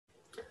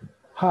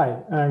Hi,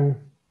 I'm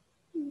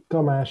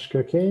Tamás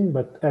Kökény,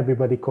 but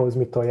everybody calls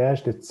me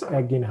Tojás. That's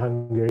egg in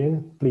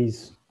Hungarian.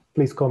 Please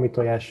call me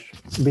Tojás.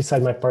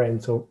 Beside my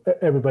parents, so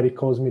everybody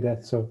calls me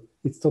that, so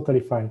it's totally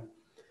fine.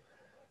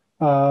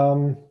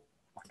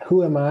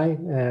 Who am I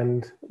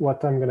and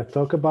what I'm going to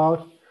talk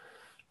about?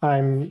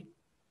 I'm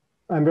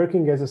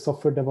working as a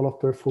software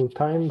developer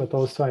full-time, but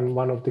also I'm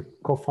one of the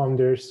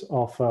co-founders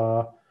of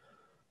a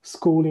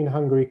school in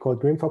Hungary called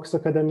Green Fox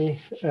Academy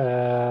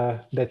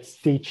that's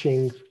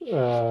teaching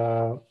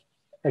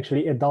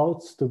actually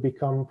adults to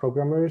become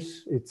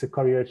programmers. It's a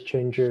career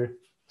changer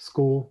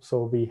school,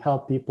 so we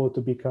help people to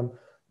become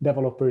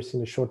developers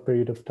in a short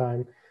period of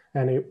time,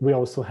 and we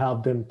also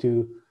help them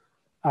to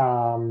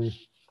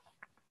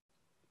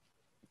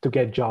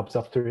get jobs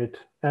after it.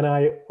 And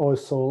I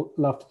also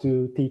love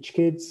to teach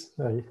kids.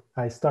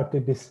 I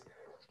started this,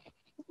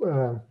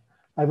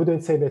 I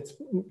wouldn't say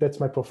that's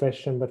my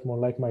profession, but more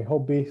like my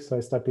hobby. So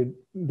I started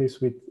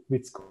this with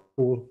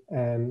school,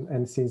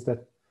 and since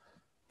that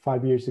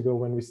 5 years ago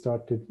when we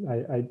started,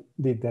 I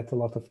did that a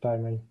lot of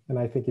time, and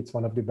I think it's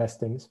one of the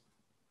best things.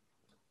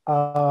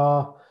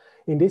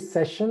 In this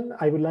session,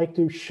 I would like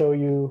to show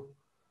you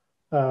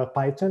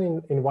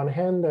Python in one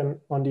hand, and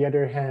on the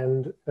other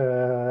hand,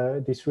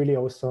 this really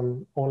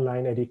awesome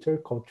online editor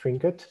called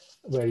Trinket,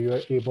 where you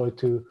are able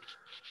to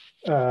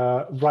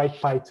write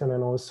Python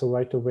and also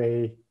right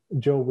away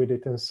draw with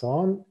it and so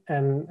on,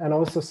 and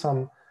also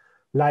some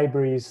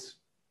libraries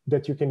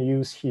that you can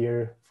use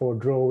here for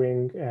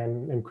drawing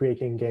and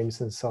creating games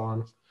and so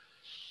on.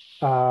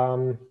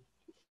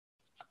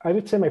 I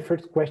would say my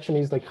first question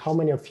is like, how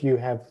many of you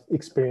have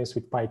experience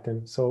with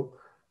Python? So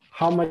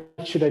how much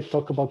should I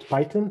talk about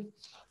Python?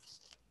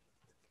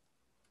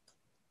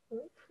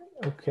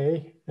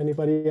 Okay,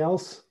 anybody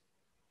else?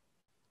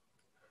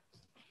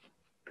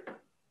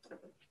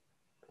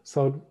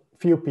 So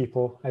few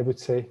people, I would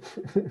say.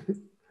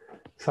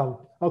 Some.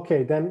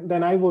 Okay,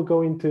 then I will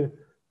go into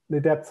the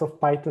depths of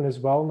Python as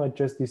well, not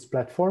just this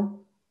platform.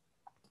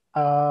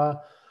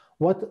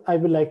 What I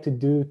would like to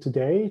do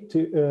today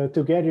to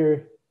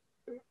together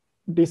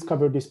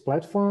discover this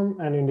platform,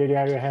 and in the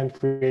other hand,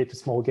 create a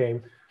small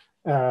game.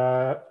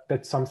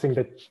 That's something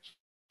that,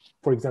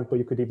 for example,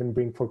 you could even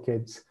bring for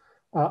kids.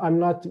 I'm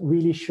not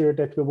really sure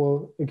that we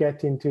will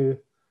get into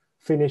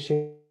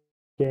finishing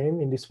the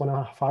game in this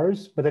 1.5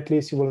 hours, but at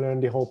least you will learn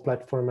the whole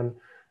platform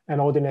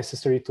and all the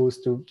necessary tools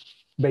to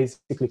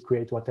basically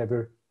create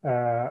whatever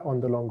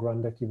on the long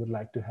run that you would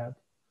like to have.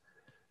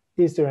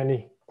 Is there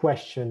any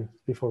question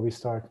before we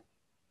start?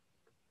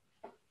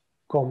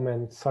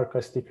 Comment,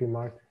 sarcastic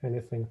remark,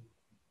 anything?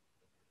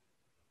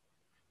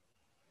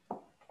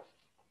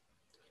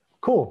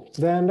 Cool,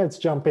 then let's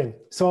jump in.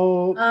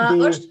 So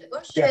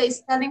Ursula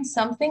is telling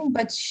something,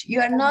 but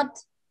you are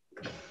not.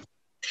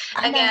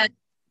 Again,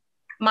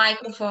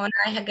 microphone,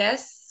 I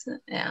guess.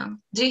 Yeah.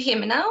 Do you hear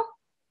me now?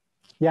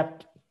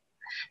 Yep.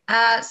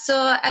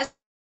 So as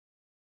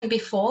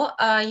before,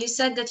 you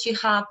said that you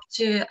help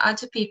to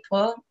other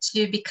people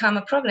to become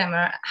a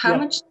programmer. How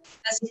much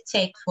does it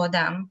take for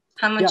them?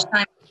 How much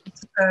time it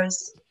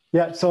occurs?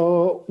 Yeah,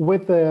 so we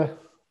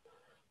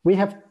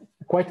have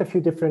quite a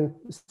few different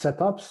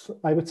setups.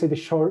 I would say the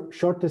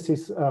shortest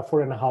is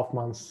 4.5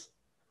 months,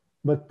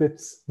 but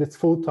that's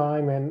full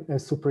time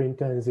and super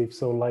intensive.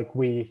 So like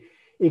we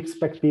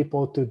expect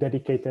people to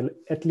dedicate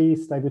at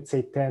least, I would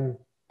say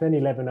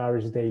 11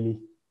 hours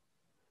daily.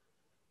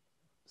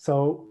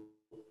 So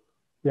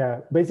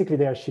yeah, basically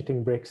they are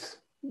shitting bricks,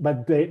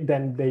 but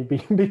then they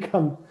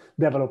become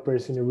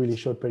developers in a really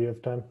short period of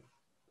time.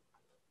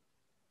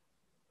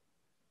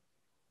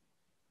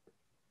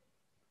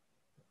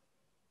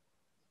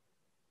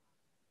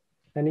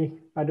 Any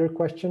other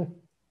question,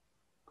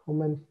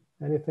 comment,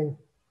 anything?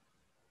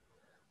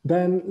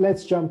 Then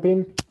let's jump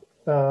in.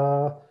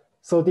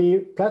 So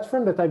the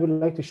platform that I would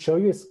like to show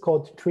you is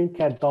called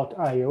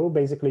trinket.io.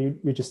 Basically,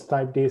 you just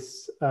type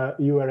this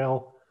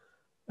URL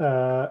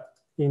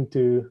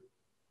into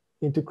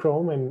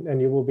Chrome, and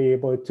you will be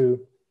able to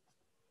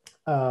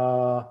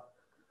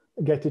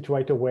get it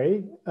right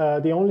away.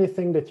 The only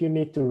thing that you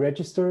need to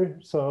register,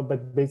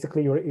 but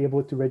basically you're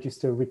able to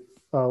register with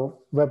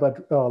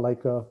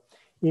like a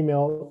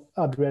email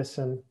address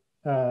and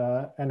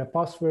a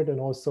password, and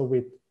also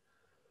with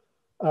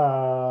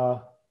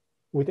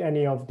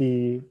any of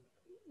the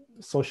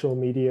social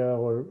media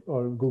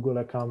or Google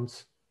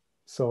accounts.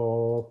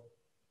 So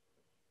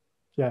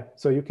yeah,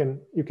 so you can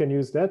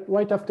use that.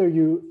 Right after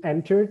you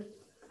entered,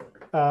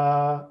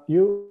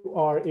 you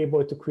are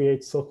able to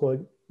create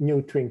so-called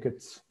new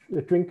trinkets.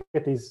 The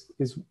trinket is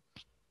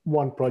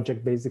one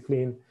project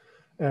basically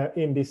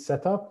in this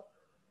setup.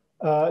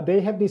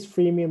 They have this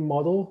freemium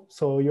model,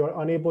 so you're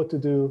unable to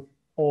do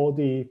all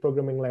the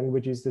programming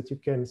languages that you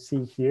can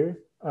see here.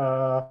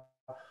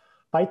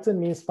 Python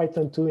means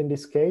Python 2 in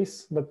this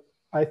case, but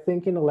I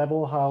think in a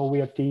level how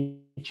we are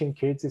teaching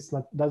kids,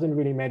 doesn't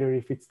really matter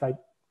if it's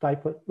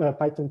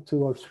Python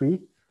 2 or 3.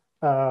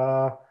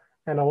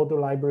 And all the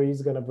library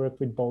is going to work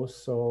with both,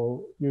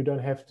 so you don't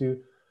have to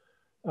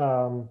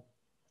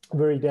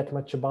worry that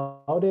much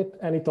about it.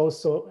 And it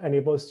also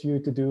enables you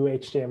to do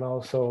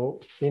HTML. So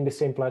in the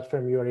same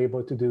platform, you are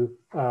able to do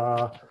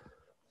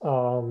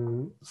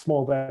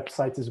small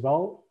websites as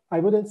well. I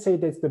wouldn't say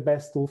that's the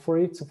best tool for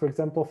it. So for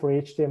example, for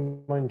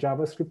HTML and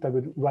JavaScript, I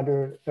would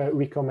rather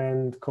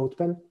recommend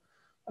CodePen.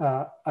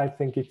 I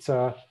think it's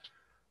a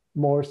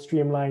more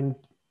streamlined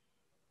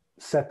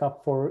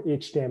setup for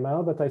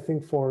HTML, but I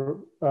think for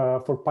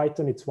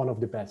Python, it's one of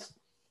the best.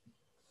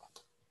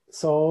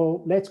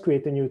 So let's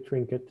create a new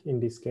trinket. In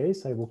this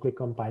case, I will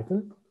click on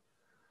Python.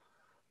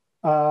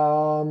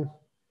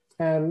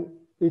 And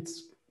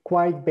it's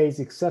quite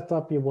basic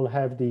setup. You will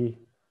have the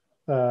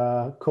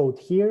code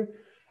here.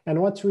 And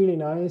what's really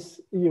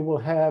nice, you will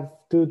have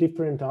two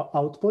different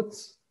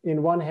outputs.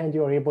 In one hand,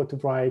 you're able to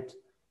write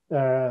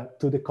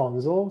to the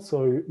console.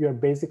 So you're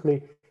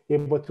basically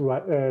able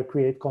to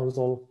create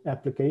console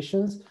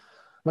applications.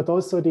 But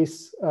also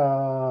this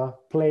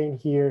plane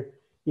here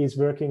is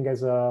working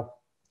as a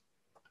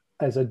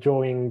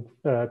drawing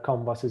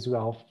canvas as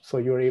well. So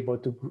you're able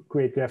to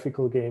create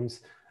graphical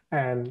games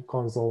and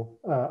console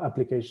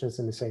applications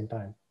in the same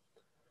time.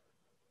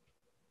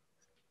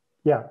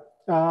 Yeah,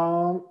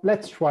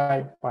 let's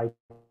try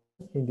Python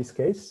in this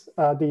case.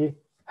 The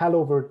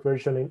Hello World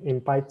version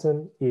in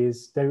Python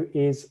is, there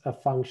is a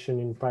function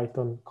in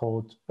Python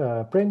called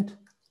print.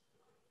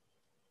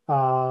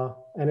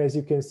 And as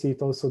you can see,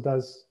 it also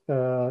does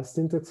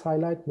syntax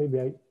highlight. Maybe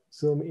I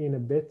zoom in a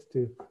bit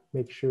to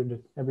make sure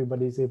that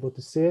everybody is able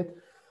to see it.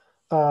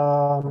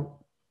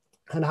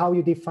 And how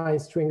you define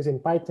strings in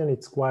Python,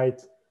 it's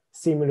quite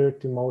similar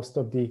to most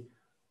of the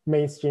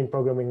mainstream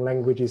programming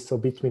languages, so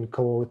between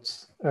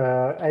quotes.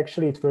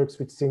 Actually, it works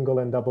with single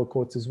and double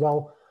quotes as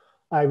well.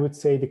 I would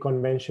say the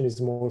convention is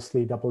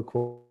mostly double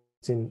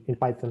quotes in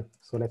Python.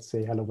 So let's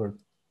say hello world.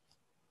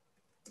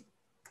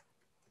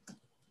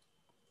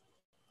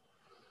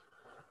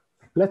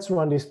 Let's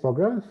run this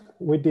program.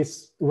 With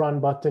this run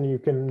button, you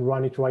can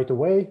run it right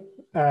away.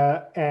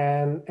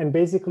 And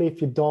basically,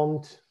 if you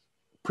don't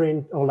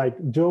print or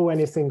like draw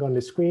anything on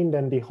the screen,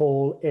 then the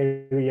whole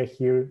area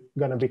here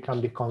gonna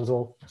become the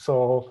console.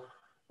 So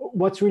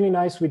what's really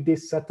nice with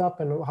this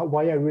setup and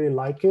why I really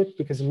like it,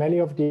 because many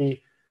of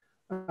the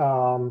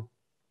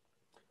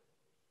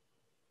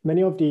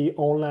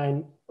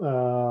online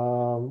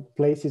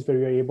places where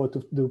you're able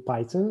to do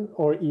Python,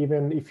 or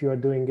even if you are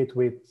doing it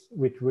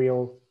with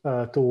real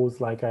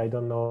tools like, I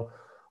don't know,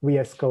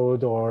 VS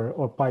Code or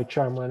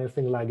PyCharm or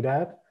anything like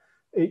that,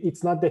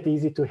 it's not that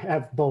easy to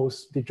have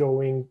both the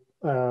drawing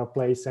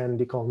place and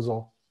the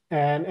console.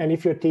 And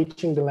if you're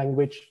teaching the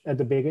language at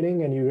the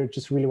beginning and you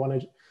just really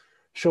want to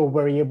show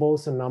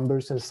variables and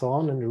numbers and so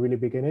on in the really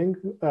beginning,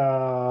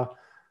 for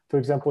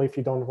example, if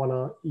you don't want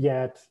to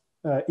yet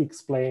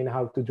explain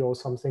how to draw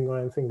something or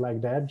anything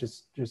like that,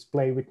 just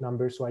play with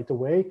numbers right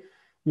away,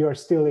 you're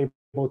still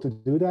able to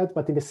do that,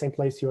 but in the same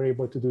place you're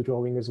able to do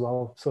drawing as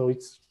well. So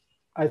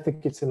I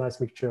think it's a nice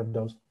mixture of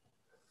those.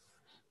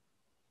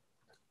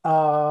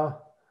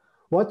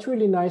 What's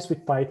really nice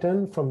with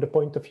Python from the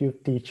point of view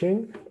of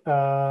teaching,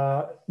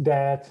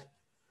 that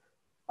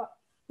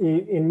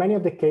in many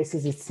of the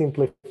cases it's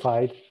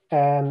simplified,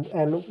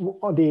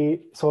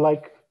 so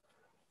like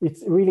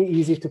it's really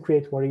easy to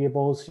create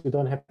variables. You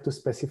don't have to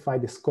specify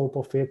the scope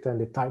of it and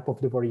the type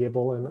of the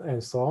variable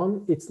and so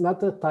on. It's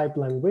not a typed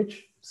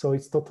language, so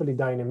it's totally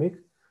dynamic,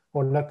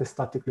 or not a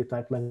statically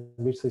typed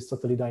language, so it's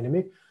totally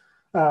dynamic.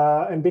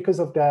 And because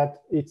of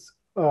that, it's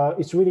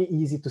really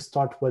easy to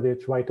start with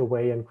it right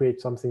away and create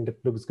something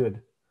that looks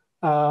good.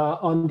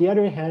 On the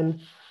other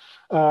hand,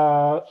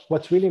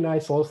 what's really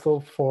nice also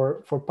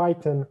for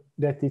Python,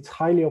 that it's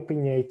highly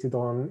opinionated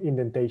on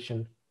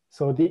indentation.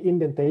 So the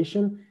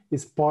indentation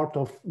is part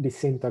of the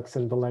syntax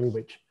and the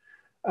language.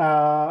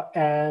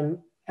 And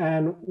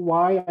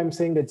why I'm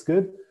saying that's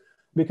good,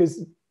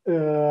 because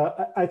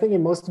I think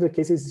in most of the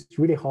cases, it's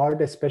really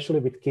hard, especially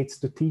with kids,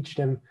 to teach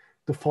them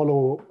to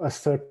follow a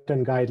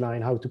certain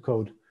guideline, how to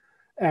code.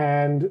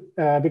 And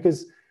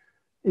because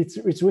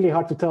it's really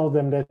hard to tell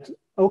them that,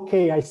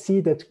 okay, I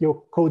see that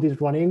your code is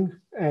running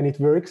and it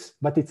works,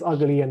 but it's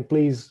ugly and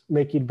please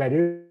make it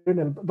better.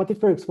 But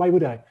it works, why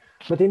would I?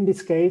 But in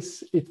this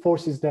case, it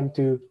forces them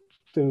to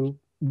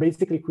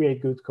basically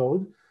create good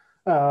code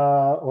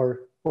or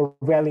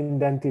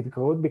well-indented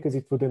code, because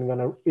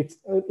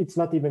it's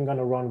not even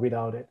gonna run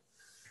without it.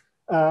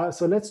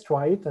 So let's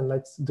try it and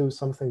let's do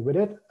something with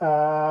it.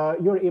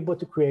 You're able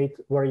to create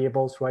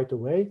variables right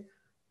away.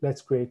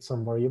 Let's create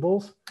some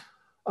variables.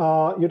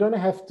 You don't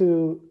have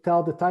to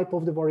tell the type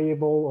of the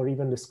variable or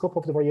even the scope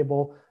of the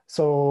variable.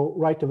 So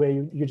right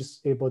away, you're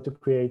just able to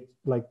create,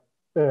 like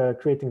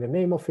creating the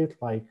name of it,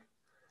 like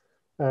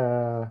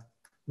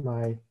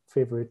my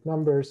favorite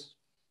numbers.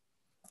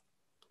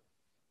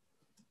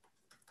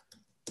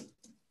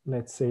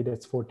 Let's say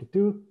that's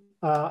 42.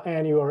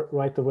 And you're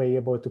right away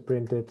able to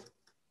print it.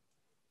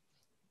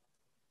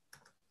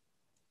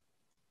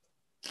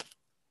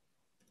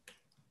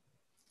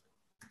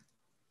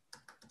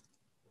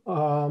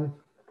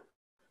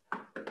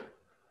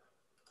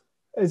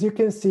 As you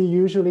can see,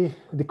 usually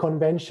the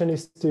convention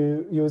is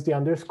to use the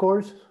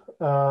underscores.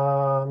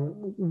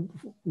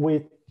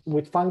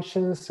 With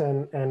functions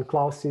and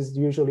classes,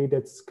 usually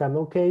that's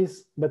camel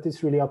case, but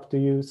it's really up to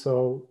you.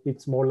 So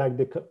it's more like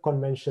the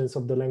conventions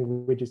of the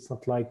language. It's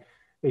not like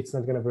it's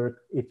not going to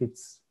work if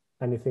it's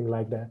anything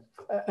like that.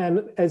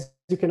 And as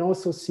you can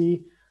also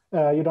see,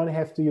 you don't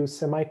have to use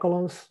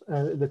semicolons.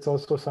 That's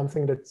also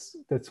something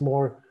that's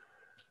more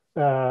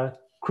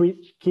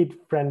kid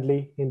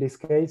friendly in this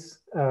case,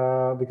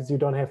 because you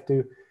don't have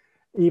to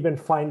even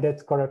find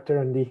that character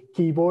on the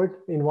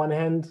keyboard in one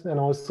hand and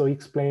also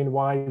explain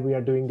why we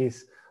are doing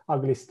this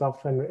ugly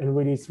stuff, and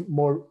really it's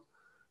more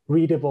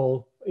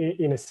readable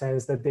in a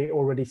sense that they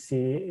already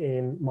see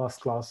in math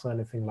class or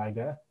anything like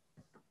that.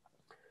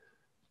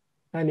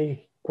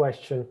 Any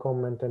question,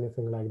 comment,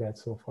 anything like that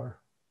so far?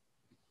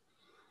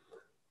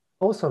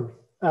 Awesome.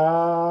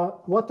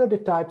 What are the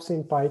types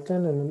in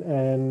Python,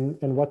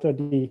 and what are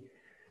the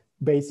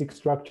basic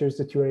structures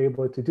that you're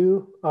able to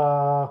do?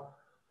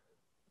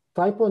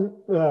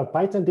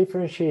 Python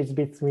differentiates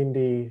between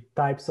the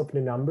types of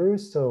the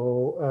numbers.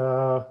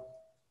 So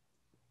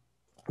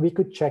we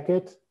could check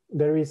it.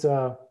 There is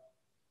a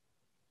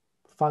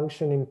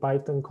function in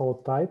Python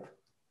called type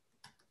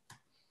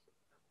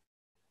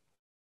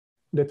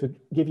that would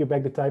give you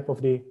back the type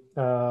of the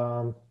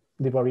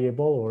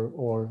variable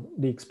or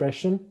the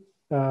expression.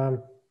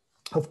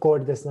 Of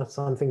course, that's not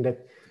something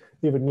that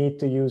you would need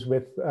to use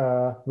with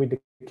the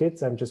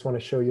kids. I just want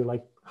to show you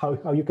like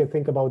how you can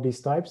think about these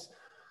types.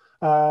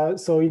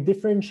 So it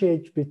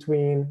differentiates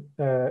between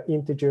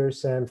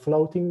integers and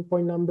floating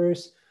point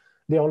numbers.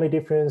 The only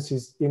difference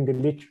is in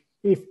the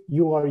if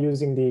you are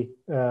using the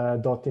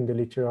dot in the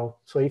literal.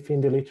 So if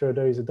in the literal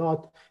there is a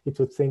dot, it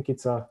would think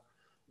it's a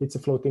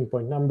floating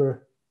point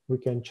number. We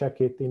can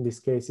check it. In this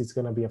case, it's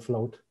going to be a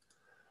float.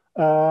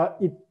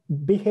 It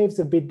behaves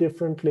a bit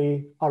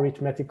differently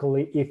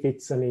arithmetically if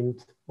it's an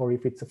int or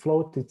if it's a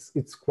float.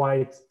 It's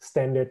quite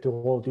standard to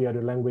all the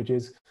other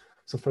languages.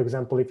 So for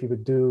example, if you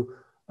would do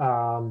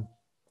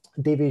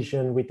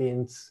division with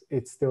ints,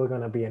 it's still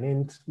going to be an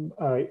int.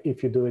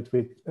 If you do it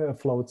with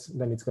floats,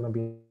 then it's going to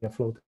be a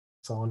float, and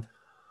so on.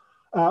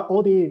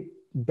 All the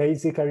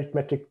basic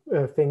arithmetic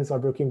things are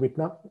working with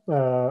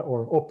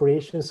or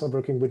operations are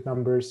working with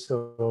numbers.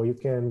 So you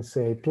can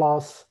say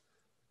plus.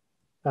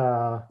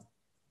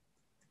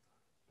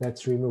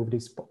 Let's remove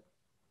this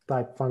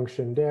type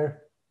function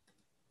there.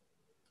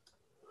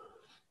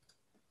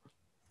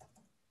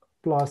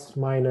 Plus,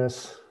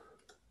 minus,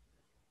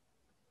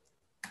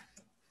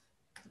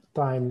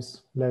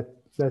 times.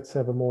 Let's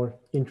have a more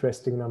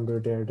interesting number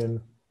there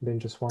than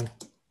just one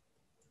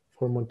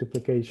for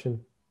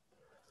multiplication.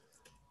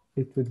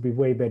 It would be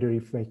way better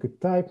if I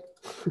could type.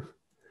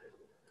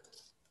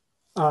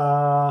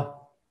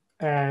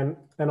 And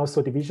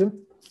also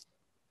division.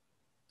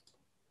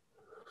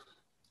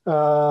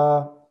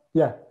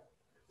 Yeah,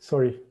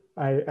 sorry,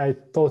 I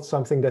thought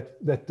something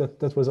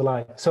that was a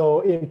lie.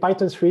 So in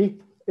Python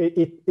 3,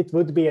 it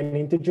would be an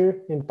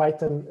integer. In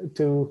Python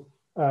 2,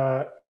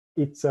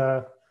 it's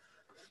a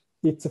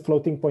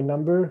floating point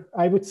number.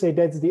 I would say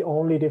that's the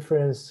only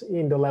difference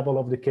in the level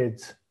of the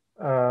kids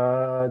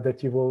that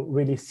you will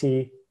really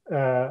see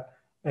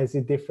as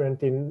it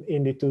different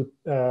in the two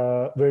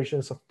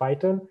versions of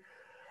Python.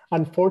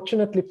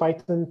 Unfortunately,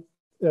 Python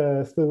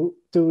 2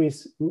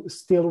 is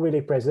still really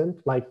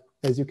present. Like,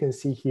 as you can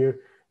see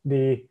here,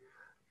 the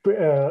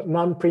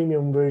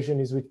non-premium version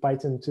is with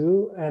Python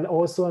 2. And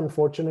also,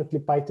 unfortunately,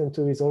 Python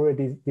 2 is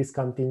already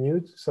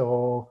discontinued.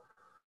 So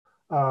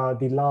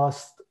the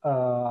last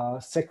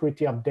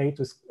security update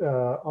was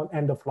on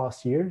end of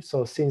last year.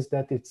 So since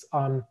that, it's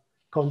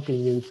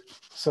uncontinued.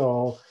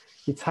 So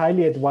it's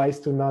highly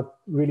advised to not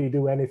really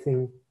do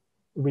anything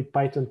with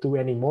Python 2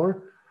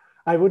 anymore.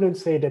 I wouldn't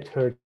say that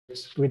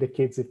hurts with the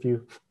kids if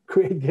you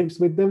create games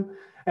with them.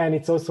 And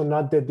it's also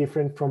not that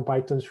different from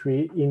Python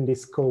 3 in the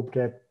scope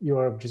that you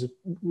are just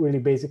really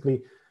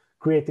basically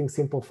creating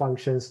simple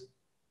functions.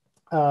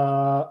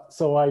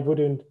 So I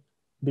wouldn't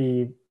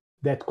be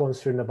that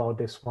concerned about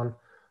this one.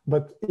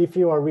 But if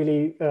you are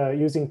really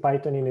using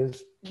Python in a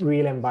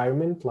real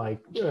environment, like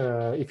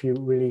if you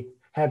really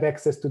have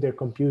access to their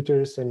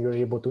computers and you're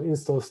able to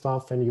install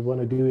stuff and you want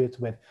to do it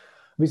with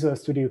Visual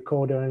Studio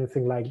Code or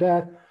anything like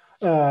that,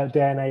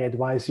 then I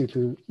advise you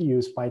to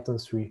use Python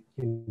 3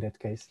 in that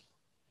case.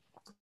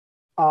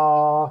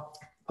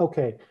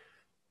 Okay,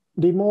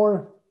 the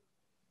more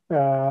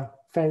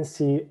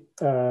fancy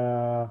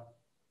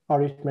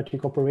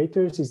arithmetic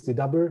operators is the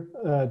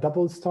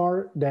double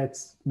star.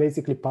 That's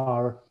basically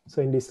power.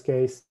 So in this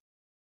case,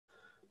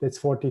 that's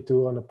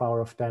 42 on the power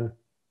of 10.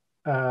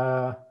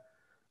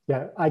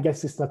 Yeah, I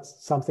guess it's not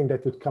something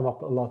that would come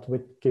up a lot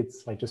with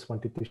kids. I just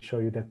wanted to show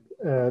you that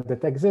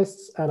that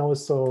exists. And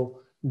also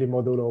the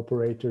modulo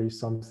operator is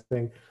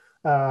something.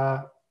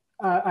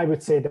 I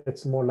would say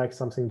that's more like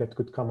something that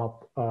could come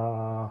up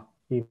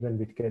even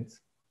with kids.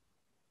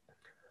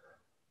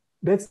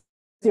 That's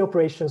the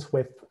operations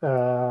with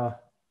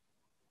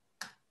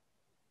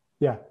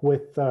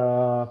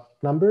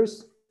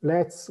numbers.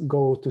 Let's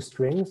go to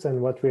strings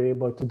and what we're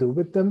able to do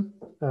with them.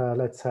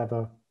 Let's have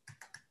a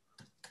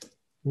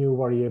new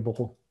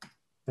variable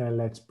And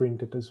let's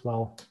print it as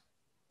well.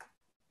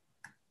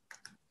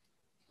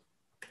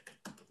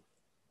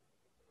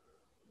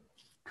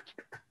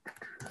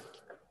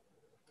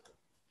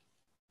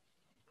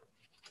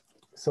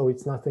 So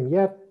it's nothing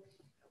yet.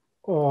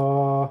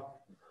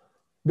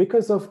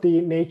 Because of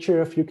the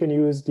nature of, you can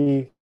use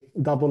the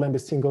double and the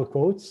single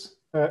quotes.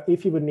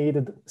 If you would need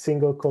a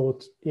single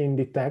quote in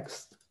the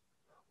text,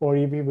 or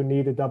if you would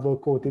need a double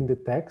quote in the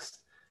text,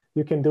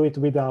 you can do it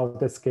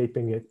without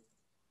escaping it.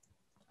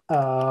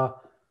 I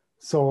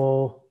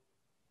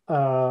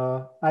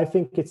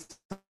think it's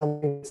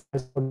something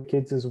for the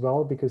kids as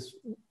well, because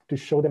to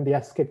show them the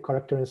escape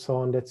character and so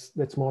on,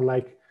 that's more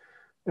like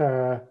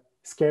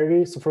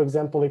scary. So for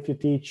example, if you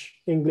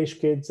teach English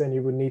kids and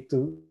you would need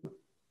to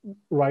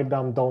write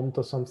down don't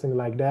or something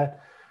like that,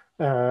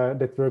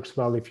 that works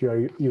well if you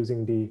are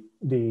using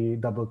the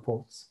double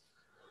quotes.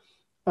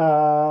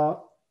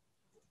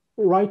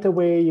 Right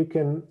away, you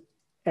can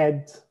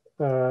add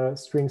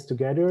strings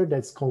together.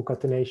 That's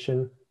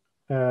concatenation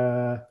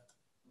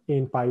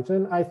in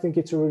Python. I think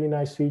it's a really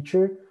nice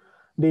feature.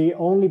 The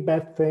only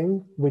bad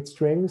thing with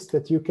strings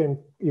that you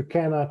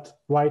cannot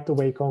right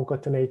away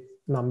concatenate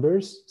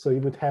numbers, so you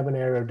would have an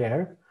error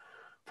there.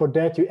 For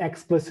that, you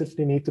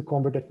explicitly need to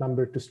convert that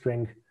number to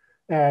string.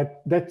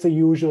 That's a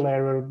usual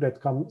error that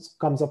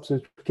comes up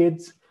with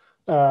kids.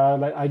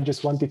 Like I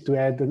just wanted to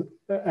add an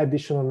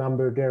additional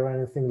number there or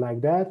anything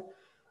like that.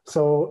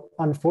 So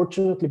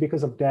unfortunately,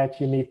 because of that,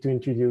 you need to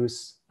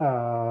introduce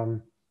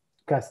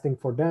casting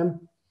for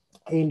them.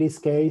 In this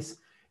case,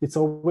 it's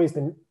always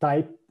the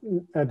type.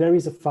 There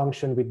is a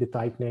function with the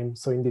type name.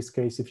 So in this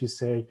case, if you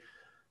say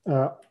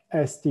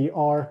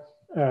str,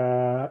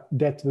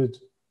 that would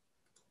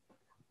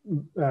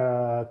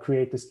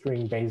create a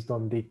string based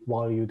on the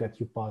value that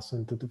you pass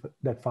into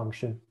that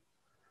function.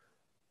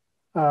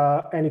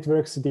 And it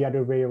works the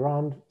other way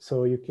around.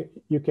 So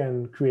you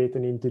can create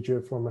an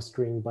integer from a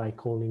string by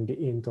calling the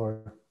int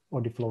or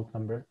the float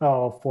number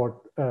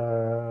for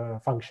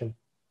function.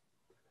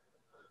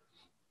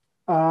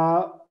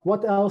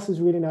 What else is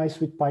really nice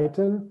with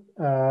Python?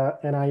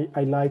 And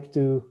I like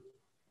to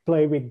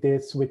play with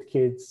this with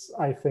kids.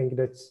 I think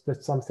that's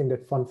something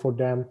that's fun for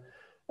them.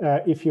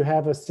 If you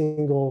have a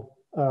single,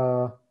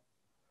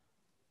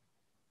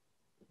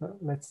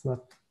 let's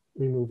not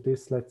remove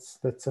this. Let's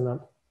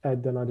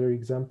add another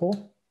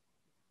example.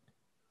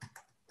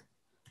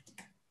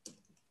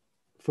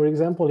 For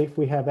example, if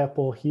we have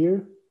Apple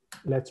here,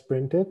 let's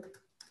print it.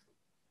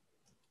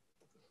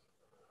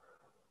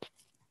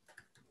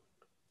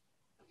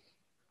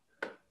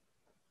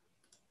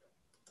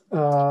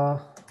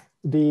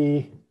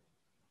 The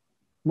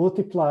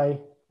multiply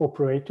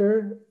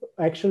operator,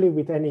 actually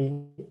with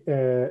any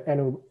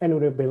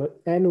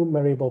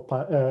enumerable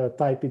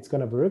type, it's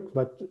going to work,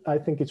 but I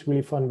think it's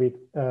really fun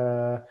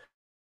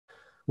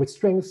with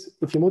strings.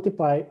 If you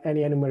multiply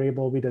any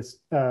enumerable with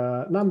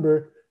a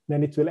number,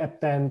 then it will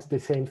append the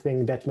same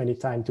thing that many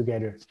times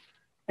together.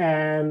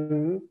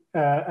 And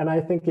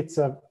I think it's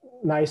a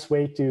nice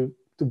way to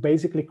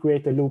basically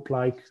create a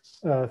loop-like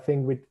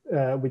thing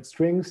with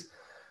strings.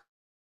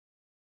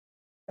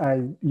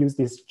 I use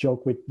this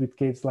joke with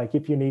kids, like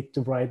if you need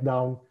to write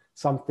down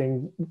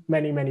something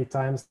many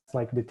times,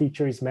 like the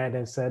teacher is mad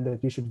and said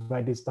that you should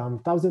write this down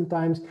 1,000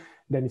 times,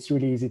 then it's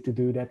really easy to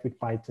do that with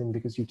Python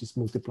because you just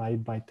multiply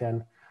it by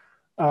 10.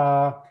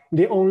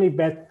 The only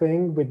bad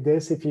thing with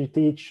this, if you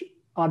teach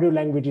other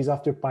languages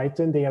after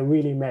Python, they are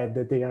really mad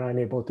that they are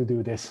unable to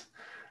do this.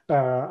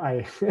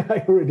 I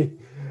already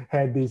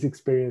had this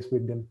experience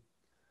with them.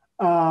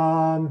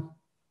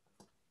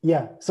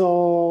 Yeah,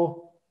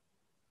 so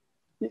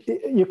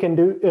you can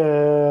do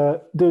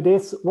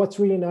this. What's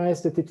really nice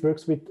that it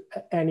works with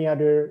any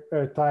other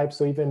type,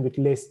 so even with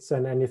lists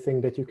and anything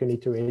that you can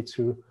iterate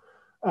through.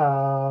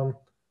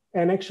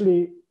 And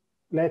actually,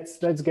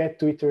 let's get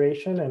to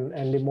iteration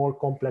and the more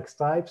complex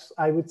types.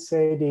 I would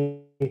say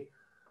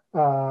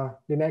the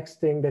next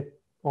thing that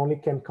only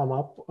can come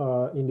up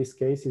in this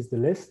case is the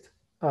list.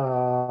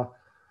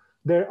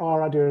 There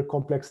are other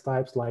complex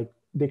types like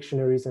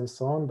dictionaries and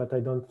so on, but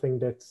I don't think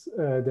that's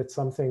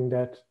something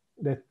that's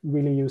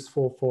really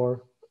useful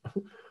for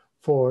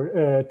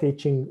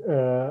teaching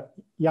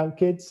young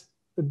kids.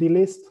 The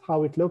list,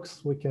 how it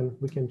looks, we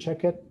can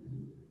check it.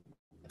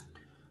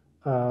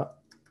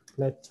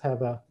 Let's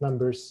have a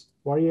numbers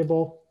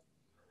variable.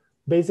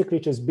 Basically,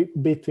 just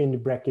between the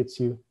brackets,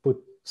 you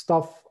put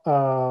stuff.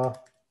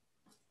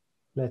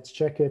 Let's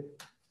check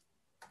it.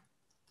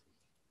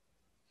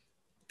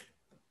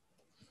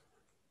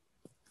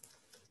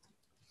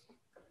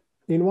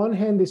 In one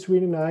hand, it's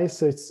really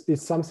nice.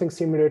 It's something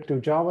similar to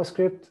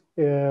JavaScript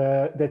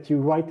that you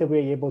right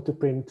away able to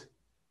print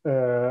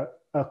a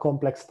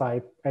complex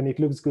type, and it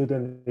looks good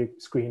on the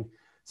screen.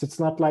 So it's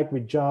not like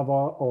with Java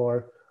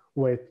or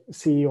with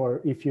C,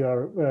 or if you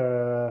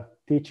are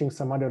teaching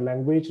some other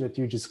language that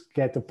you just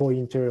get a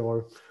pointer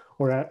or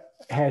a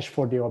hash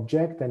for the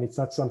object, and it's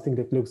not something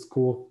that looks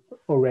cool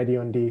already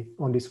on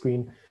the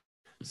screen.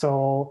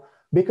 So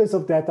because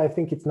of that, I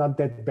think it's not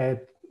that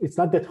bad. It's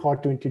not that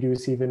hard to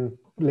introduce even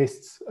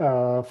lists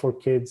for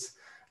kids.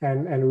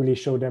 and really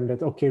show them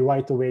that, okay,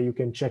 right away you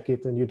can check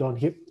it, and you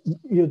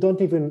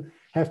don't even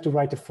have to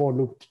write a for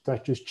loop to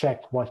just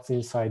check what's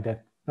inside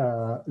that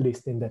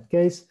list in that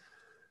case,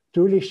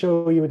 to really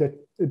show you that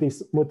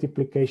this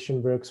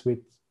multiplication works with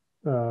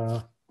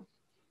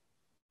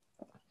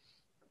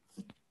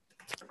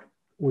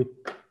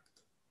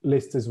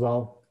lists as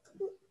well.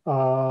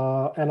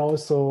 And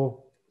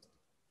also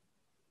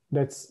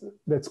that's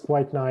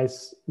quite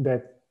nice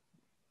that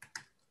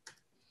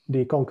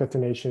the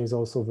concatenation is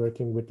also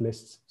working with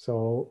lists.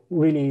 So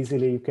really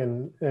easily you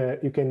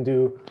can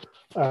do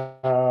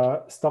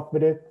stuff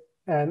with it,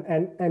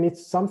 and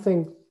it's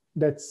something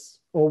that's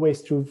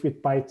always true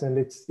with Python.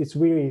 It's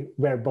really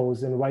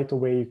verbose, and right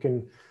away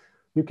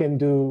you can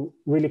do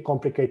really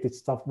complicated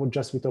stuff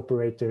just with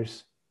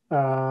operators.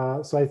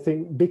 So I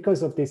think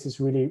because of this is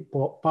really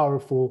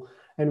powerful,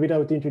 and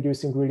without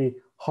introducing really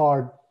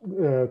hard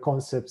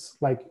concepts,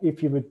 like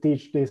if you would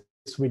teach this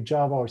with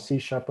Java or C#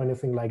 or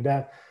anything like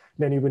that,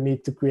 then you would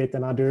need to create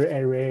another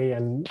array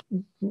and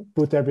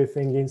put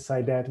everything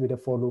inside that with a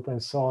for loop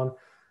and so on.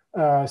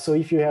 So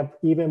if you have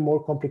even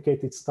more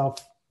complicated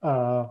stuff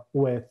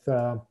with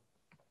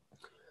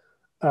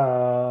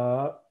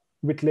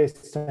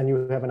lists, and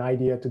you have an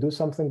idea to do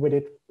something with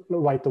it,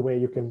 right away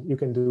you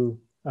can do,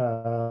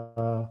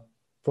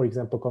 for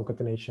example,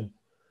 concatenation.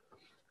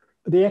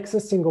 The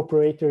accessing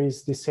operator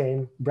is the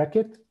same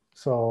bracket.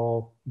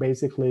 So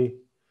basically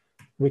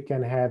we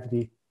can have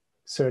the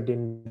third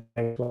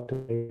index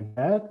like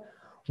that.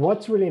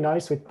 What's really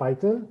nice with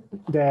Python,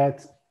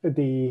 that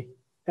the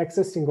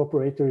accessing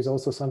operator is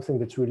also something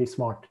that's really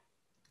smart.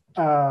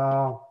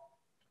 For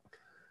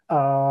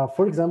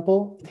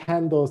example, it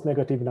handles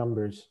negative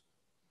numbers.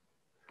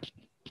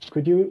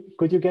 Could you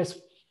guess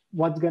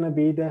what's going to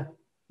be the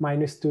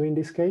 -2 in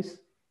this case?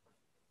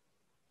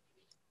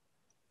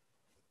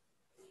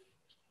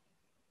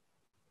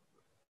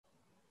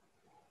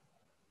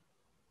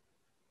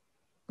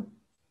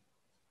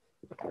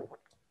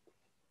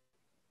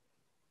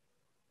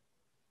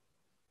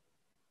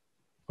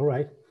 All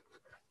right,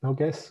 no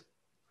guess,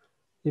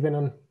 even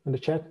on the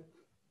chat?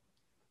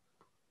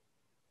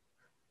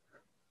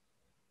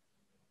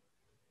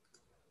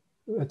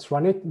 Let's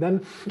run it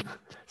then.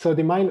 So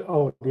the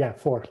oh yeah,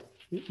 4,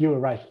 you were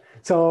right.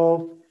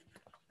 So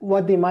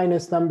what the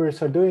minus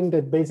numbers are doing,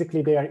 that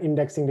basically they are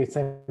indexing the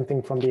same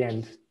thing from the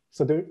end.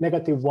 So the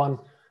 -1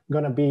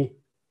 gonna be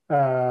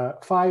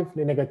 5,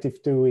 the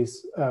 -2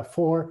 is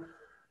 4,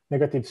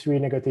 -3,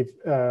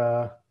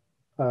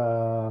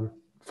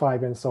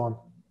 -5, and so on.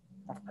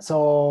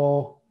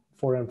 So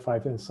 4 and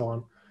 5 and so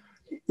on.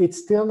 It's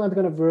still not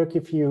going to work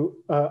if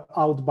you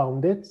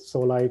outbound it. So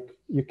like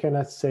you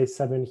cannot say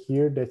 7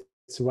 here,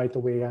 that's right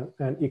away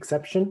an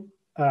exception.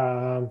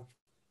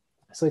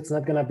 So it's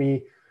not going to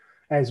be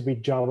as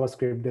with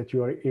JavaScript that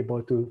you are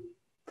able to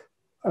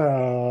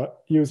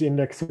use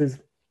indexes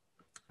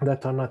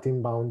that are not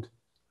inbound.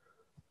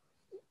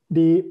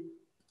 The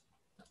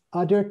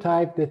other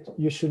type that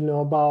you should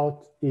know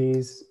about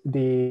is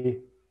the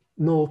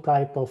null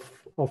type of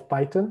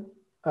Python,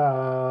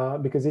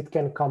 because it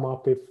can come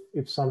up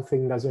if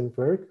something doesn't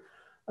work.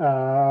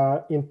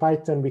 In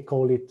Python, we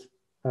call it,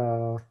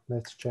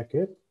 let's check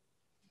it.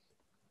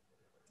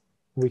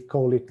 We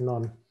call it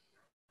none.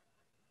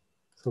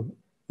 So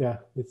yeah,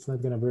 it's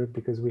not gonna work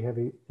because we have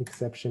an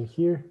exception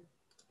here.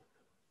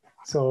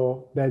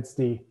 So that's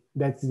the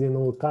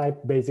null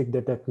type. Basic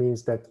that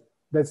means that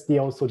that's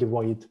also the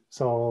void.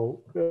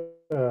 So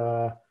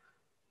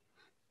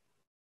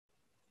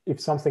if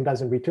something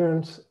doesn't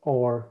return,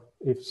 or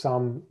if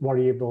some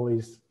variable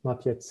is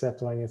not yet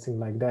set or anything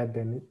like that,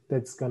 then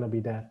that's gonna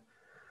be that.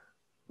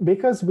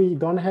 Because we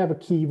don't have a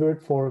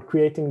keyword for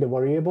creating the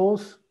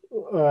variables,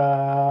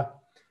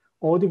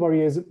 all the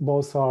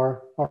variables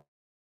are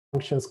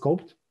function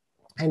scoped,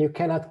 and you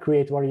cannot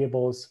create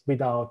variables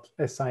without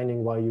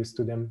assigning values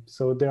to them.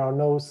 So there are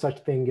no such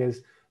thing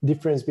as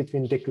difference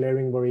between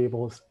declaring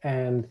variables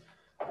and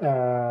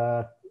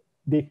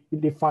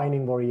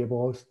defining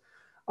variables.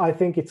 I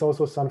think it's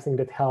also something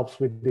that helps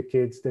with the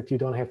kids, that you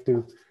don't have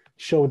to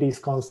show these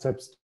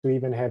concepts to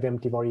even have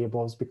empty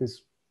variables,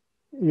 because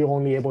you're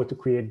only able to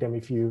create them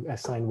if you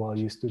assign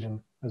values to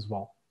them as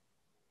well.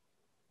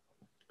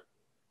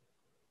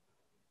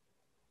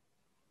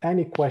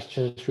 Any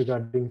questions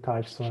regarding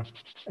types or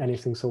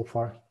anything so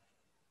far?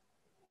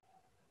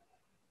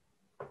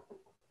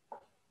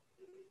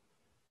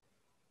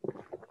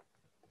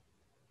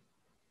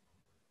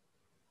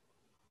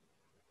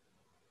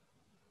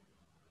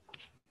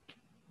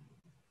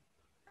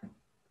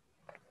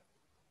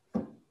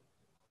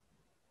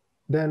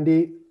 Then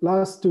the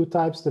last two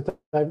types that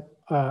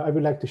I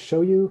would like to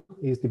show you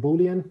is the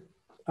Boolean,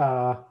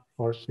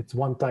 or it's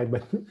one type,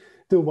 but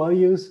two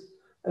values.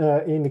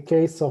 In the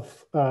case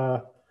of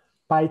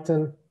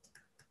Python,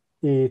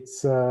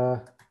 it's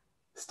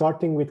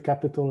starting with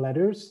capital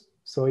letters.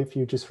 So if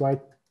you just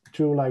write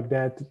true like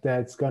that,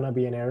 that's gonna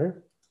be an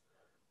error.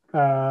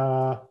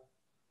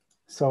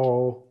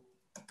 So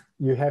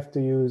you have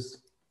to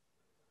use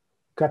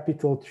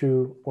capital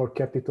true or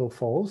capital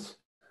false.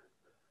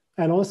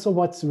 And also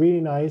what's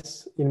really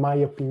nice, in my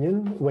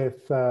opinion,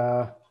 with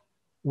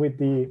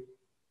the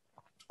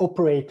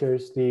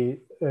operators, the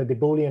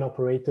Boolean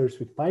operators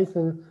with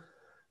Python,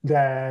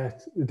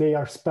 that they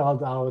are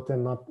spelled out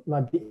and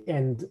not the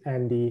end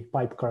and the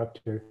pipe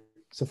character.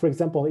 So for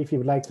example, if you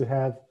would like to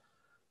have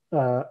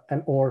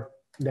an OR,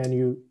 then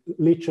you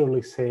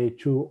literally say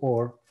true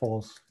or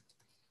false.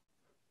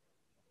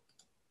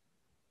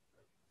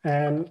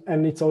 And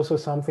it's also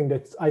something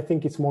that I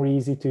think it's more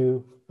easy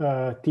to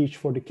teach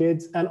for the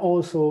kids. And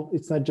also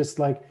it's not just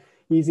like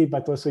easy,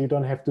 but also you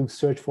don't have to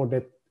search for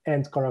that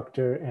end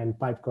character and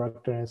pipe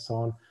character and so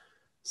on.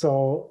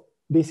 So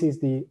this is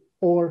the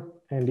OR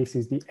and this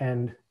is the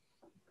AND.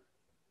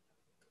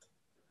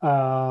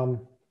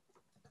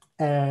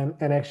 And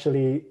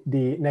actually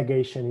the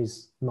negation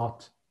is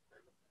not.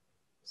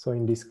 So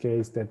in this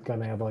case, that's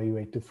gonna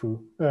evaluate to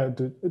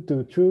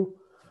true.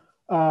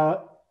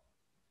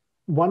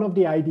 One of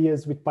the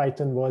ideas with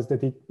Python was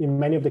that in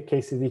many of the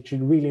cases, it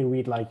should really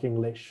read like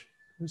English.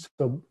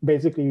 So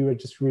basically you were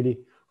just really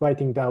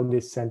writing down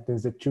this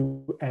sentence, the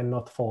true and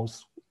not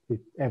false. It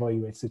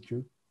evaluates the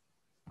true.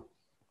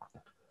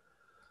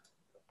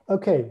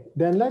 Okay,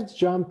 then let's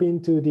jump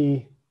into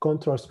the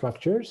control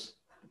structures.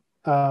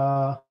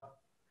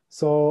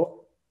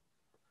 So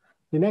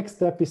the next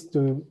step is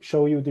to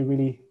show you the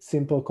really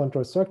simple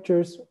control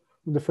structures.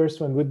 The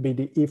first one would be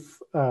the if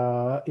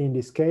in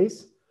this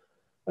case.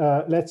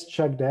 Let's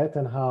check that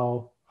and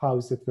how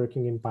is it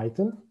working in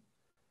Python.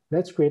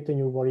 Let's create a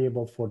new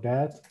variable for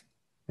that.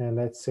 And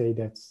let's say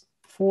that's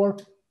 4.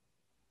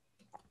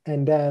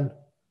 And then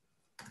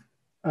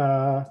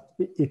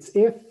it's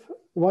if.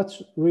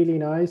 What's really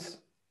nice,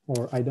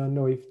 or I don't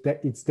know if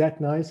it's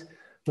that nice,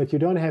 but you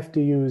don't have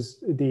to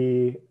use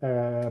the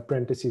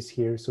parentheses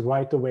here. So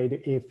right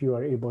away, if you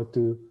are able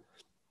to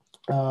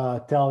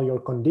tell your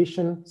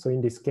condition. So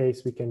in this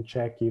case, we can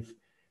check if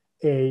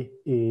A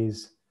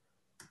is,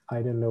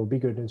 I don't know,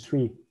 bigger than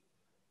 3.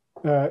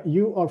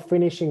 You are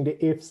finishing the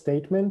if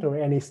statement or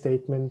any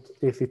statement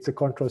if it's a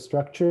control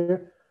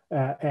structure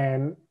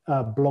and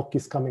a block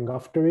is coming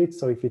after it.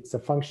 So if it's a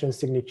function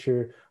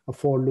signature, a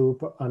for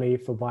loop, an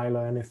if, a while,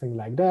 or anything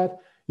like that,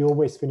 you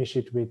always finish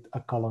it with a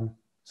colon.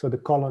 So the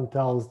colon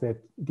tells that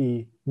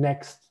the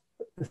next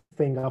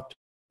thing after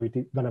it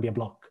is going to be a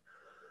block.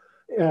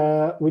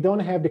 We don't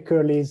have the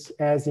curlies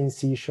as in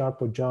C#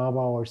 or Java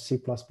or C++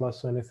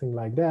 or anything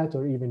like that,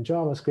 or even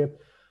JavaScript,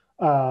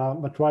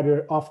 but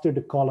rather after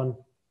the colon.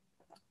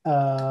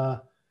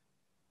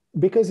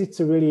 Because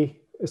it's a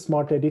really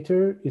smart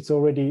editor, it's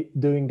already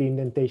doing the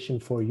indentation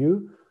for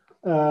you.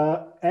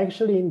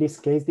 Actually, in this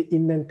case, the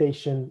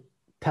indentation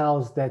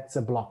tells that's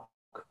a block.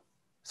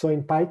 So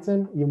in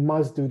Python, you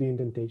must do the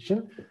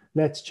indentation.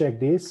 Let's check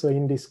this. So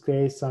in this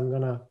case, I'm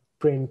going to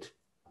print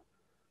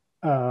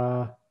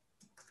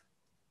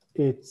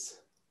it's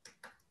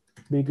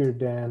bigger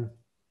than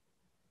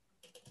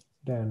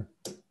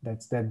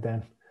that's that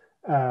then.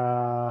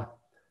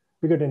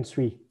 Bigger than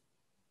 3.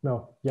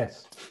 No,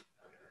 yes.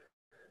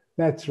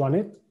 Let's run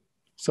it.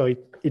 So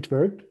it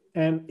worked.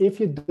 And if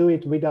you do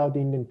it without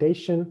the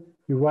indentation,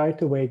 you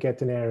right away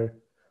get an error.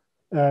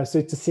 So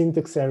it's a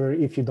syntax error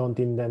if you don't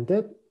indent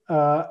it.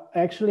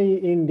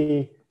 Actually, in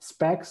the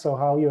spec, so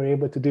how you're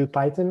able to do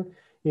Python,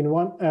 in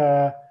one,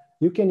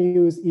 you can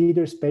use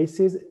either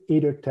spaces,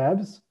 either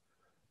tabs,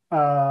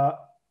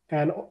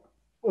 and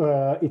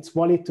it's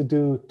valid to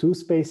do 2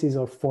 spaces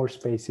or 4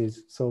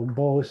 spaces. So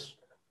both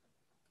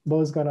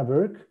gonna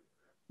work,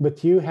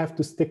 but you have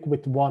to stick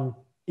with one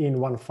in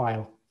one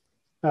file.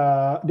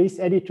 This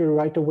editor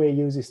right away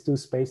uses 2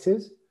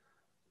 spaces.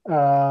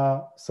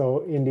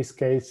 So in this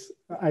case,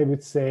 I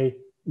would say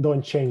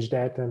don't change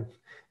that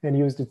and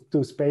use the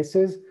 2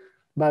 spaces,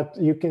 but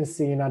you can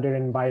see in other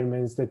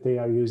environments that they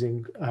are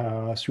using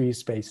 3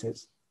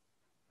 spaces.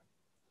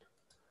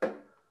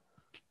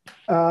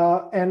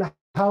 And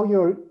how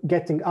you're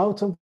getting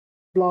out of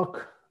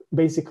block,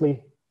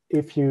 basically,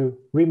 if you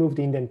remove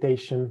the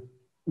indentation,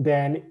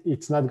 then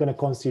it's not going to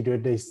consider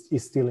this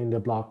is still in the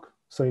block.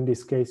 So in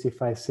this case,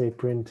 if I say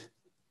print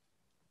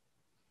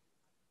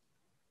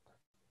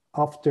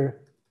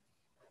after,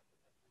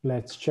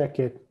 let's check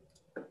it.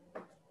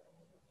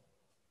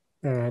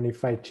 And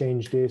if I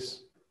change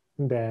this,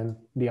 then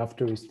the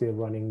after is still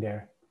running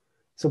there.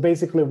 So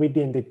basically with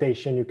the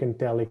indentation, you can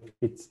tell if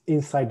it's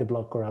inside the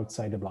block or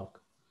outside the block.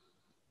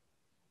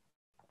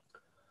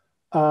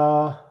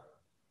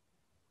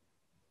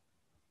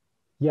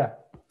 Yeah.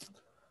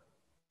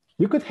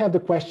 You could have the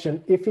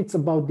question, if it's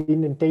about the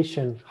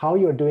indentation, how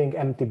you're doing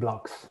empty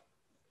blocks.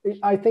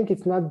 I think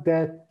it's not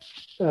that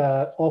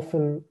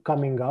often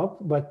coming up,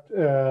 but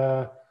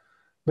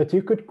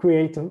you could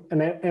create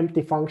an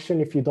empty function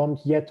if you don't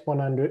yet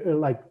want to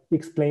like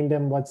explain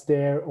them what's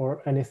there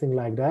or anything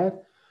like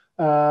that.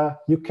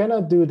 You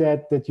cannot do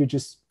that you're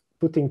just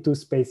putting 2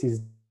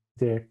 spaces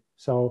there.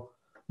 So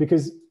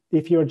because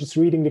if you're just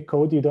reading the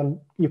code,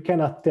 you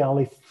cannot tell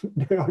if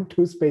there are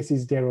 2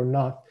 spaces there or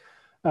not.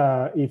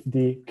 If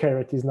the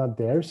caret is not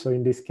there. So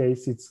in this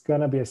case, it's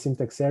gonna be a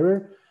syntax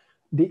error.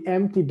 The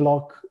empty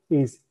block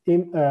is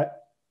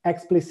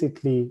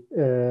explicitly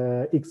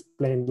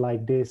explained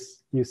like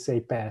this, you say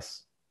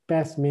pass.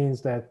 Pass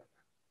means that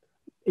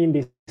in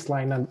this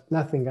line,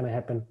 nothing gonna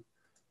happen.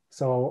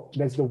 So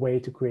that's the way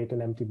to create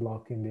an empty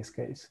block in this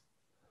case.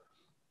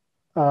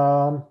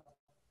 You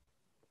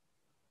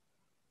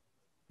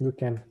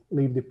can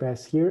leave the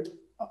pass here.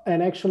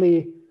 And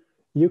actually,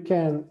 you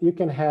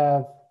can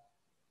have,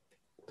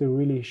 to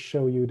really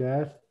show you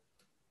that.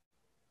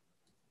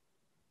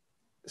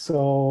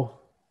 So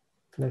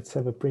let's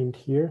have a print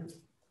here.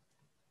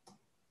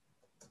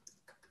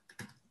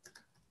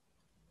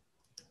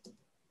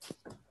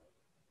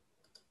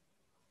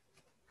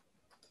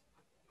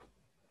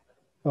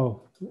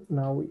 Oh,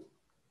 now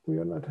we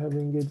are not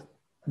having it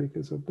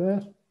because of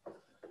that.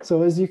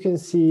 So as you can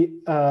see,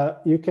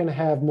 you can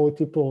have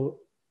multiple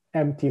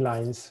empty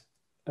lines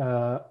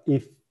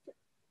if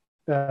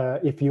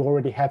you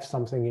already have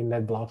something in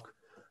that block.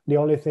 The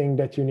only thing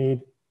that you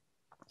need,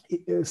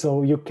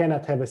 so you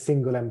cannot have a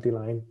single empty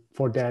line.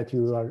 For that,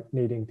 you are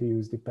needing to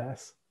use the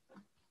pass.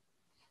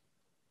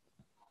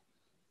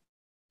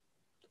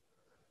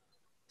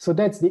 So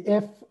that's the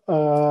if.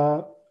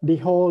 The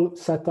whole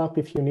setup,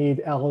 if you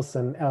need else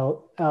and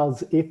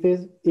else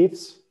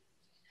ifs,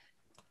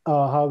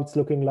 how it's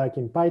looking like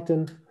in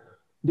Python.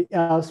 The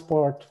else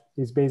part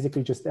is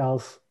basically just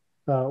else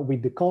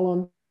with the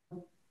colon.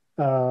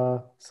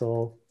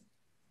 So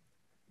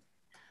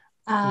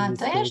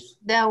Tamás,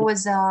 there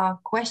was a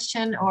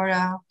question or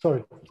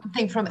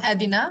something from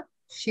Edina.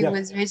 She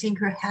was raising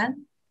her hand.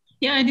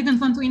 Yeah, I didn't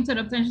want to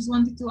interrupt. I just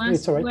wanted to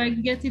ask, right. Do I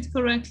get it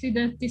correctly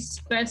that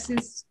this pass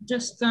is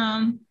just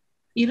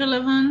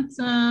irrelevant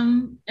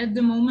at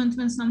the moment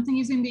when something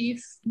is in the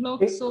if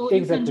block? So exactly.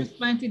 You can just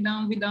write it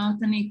down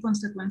without any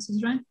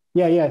consequences, right?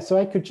 Yeah. So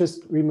I could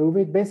just remove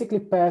it. Basically,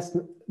 pass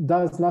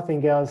does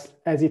nothing else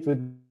as it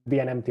would be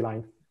an empty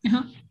line.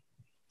 Uh-huh.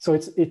 So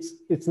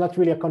it's not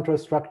really a control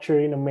structure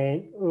in a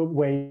main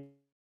way.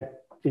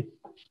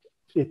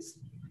 It's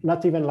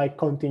not even like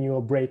continue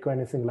or break or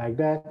anything like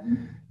that.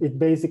 It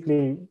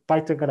basically,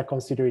 Python gonna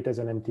consider it as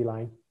an empty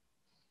line.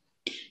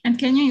 And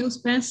can you use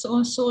pass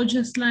also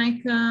just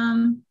like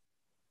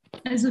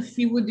as if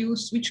you would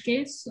use switch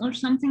case or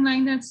something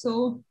like that?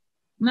 So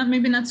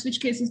maybe not switch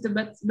case is the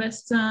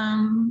best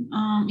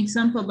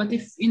example, but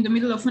if in the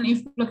middle of an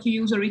if block you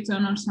use a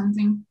return or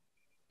something,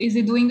 is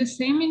it doing the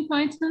same in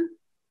Python?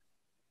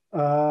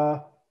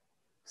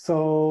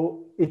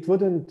 So it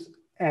wouldn't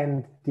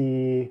end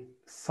the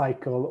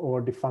cycle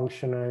or the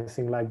function or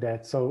anything like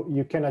that. So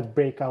you cannot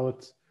break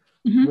out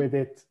with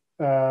it.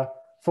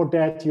 For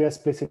that, you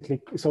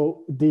explicitly,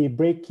 so the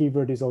break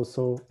keyword is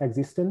also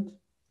existent.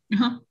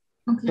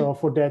 Okay. So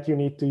for that, you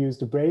need to use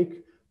the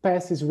break.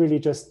 Pass is really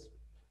just,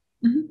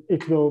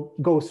 it will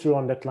go through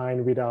on that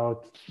line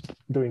without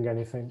doing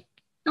anything.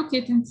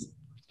 Okay, thanks.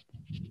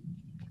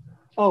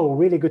 Oh,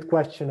 really good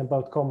question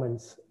about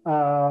comments.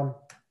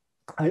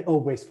 I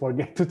always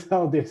forget to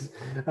tell this.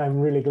 I'm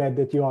really glad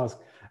that you asked.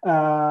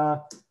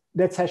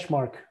 That's hash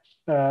mark.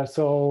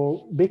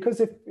 So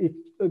because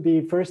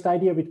the first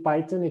idea with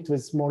Python, it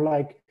was more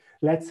like,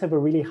 let's have a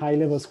really high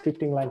level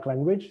scripting like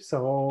language.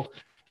 So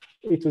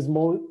it was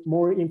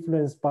more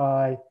influenced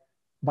by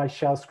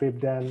shell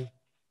script than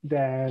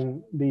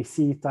the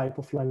C type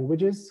of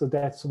languages. So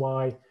that's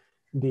why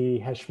the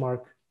hash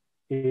mark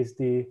is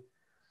the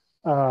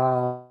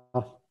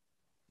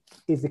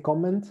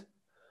comment.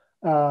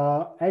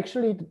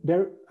 Actually,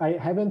 I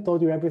haven't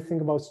told you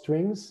everything about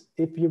strings.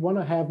 If you want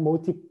to have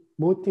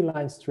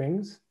multi-line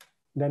strings,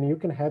 then you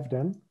can have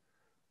them.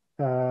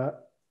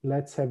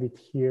 Let's have it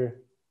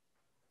here.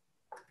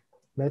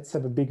 Let's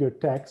have a bigger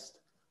text.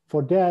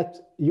 For that,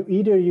 you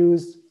either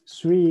use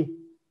 3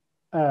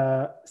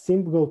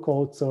 single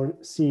quotes or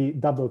C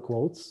double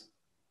quotes.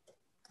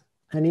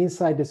 And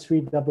inside the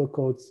 3 double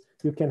quotes,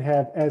 you can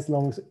have as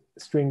long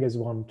string as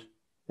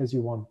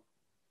you want.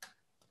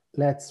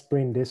 Let's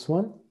print this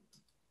one.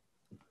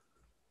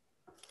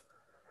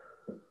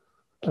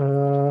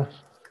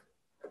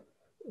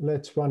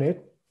 Let's run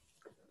it.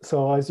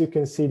 So as you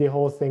can see, the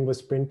whole thing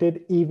was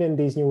printed, even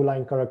these new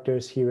line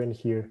characters here and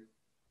here.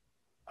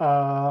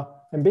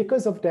 And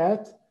because of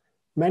that,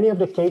 many of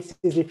the cases,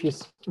 if you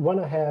want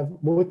to have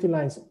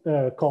multi-line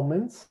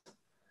comments,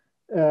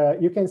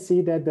 you can see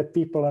that the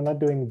people are not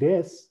doing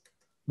this,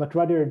 but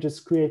rather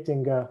just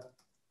creating a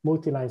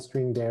multi-line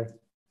string there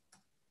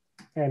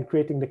and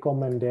creating the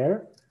comment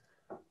there,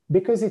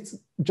 because it's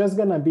just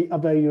going to be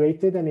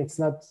evaluated and it's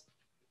not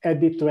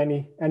added to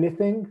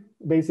anything.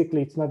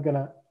 Basically, it's not going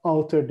to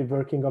alter the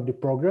working of the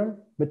program,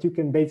 but you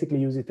can basically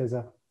use it as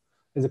a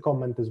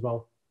comment as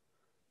well.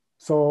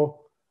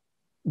 So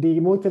the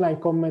multi-line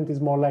comment is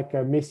more like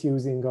a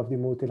misusing of the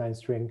multi-line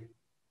string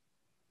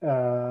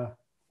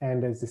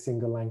and as the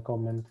single line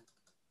comment.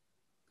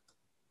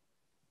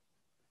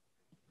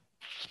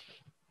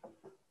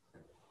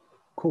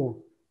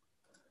 Cool.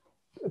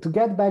 To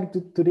get back to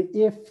the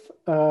if,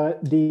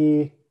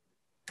 the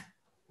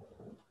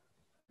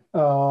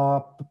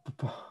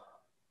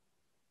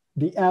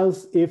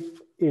else if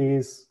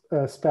is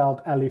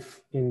spelled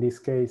alif in this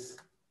case.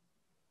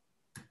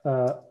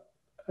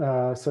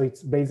 So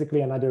it's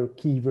basically another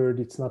keyword.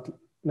 It's not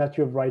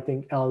you're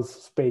writing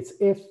else space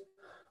if,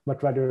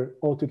 but rather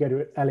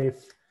altogether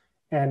elif,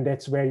 and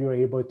that's where you're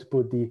able to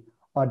put the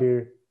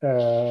other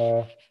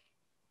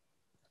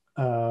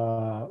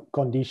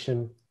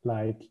condition,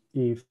 like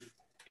if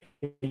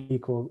a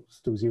equals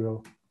to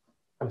 0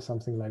 or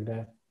something like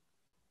that.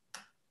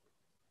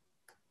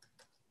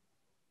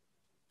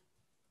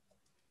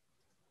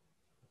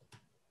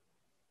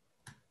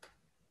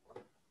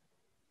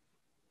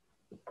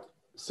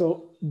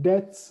 So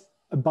that's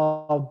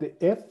about the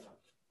if.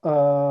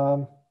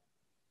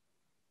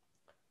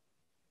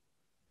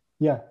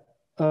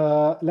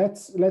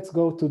 Let's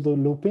go to the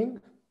looping.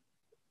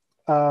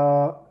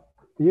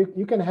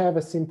 You can have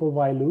a simple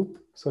while loop,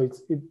 so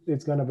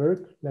it's gonna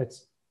work.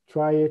 Let's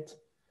try it.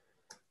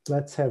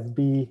 Let's have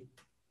b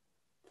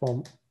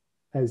from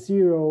as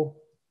 0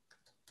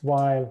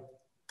 while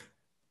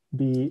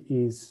b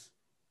is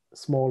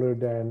smaller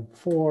than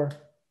 4.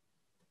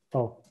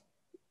 Oh,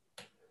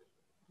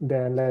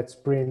 then let's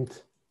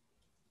print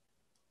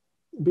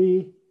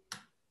b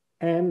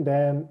and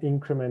then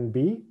increment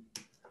b.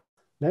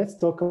 Let's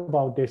talk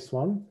about this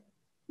one.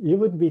 You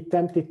would be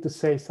tempted to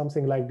say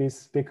something like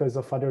this because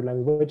of other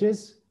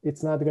languages.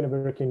 It's not going to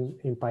work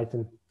in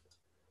Python.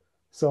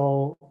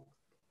 So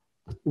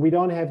we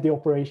don't have the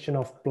operation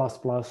of plus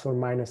plus or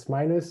minus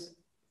minus,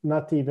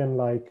 not even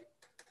like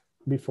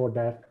before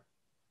that.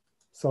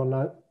 So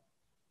not,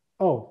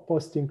 oh,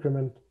 post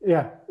increment.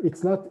 Yeah,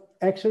 it's not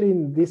actually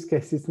in this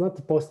case, it's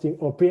not posting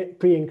or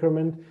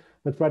pre-increment,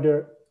 but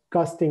rather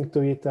casting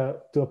to it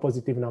to a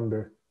positive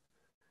number.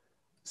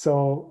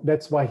 So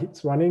that's why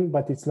it's running,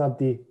 but it's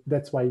not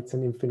that's why it's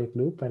an infinite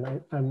loop.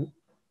 And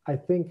I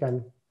think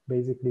I'm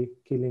basically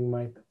killing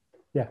my,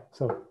 yeah.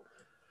 So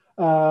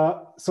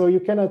you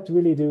cannot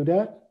really do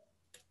that.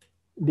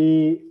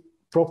 The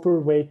proper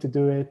way to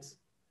do it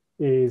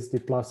is the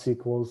plus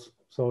equals.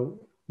 So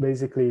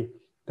basically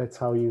that's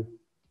how you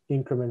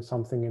increment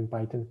something in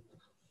Python.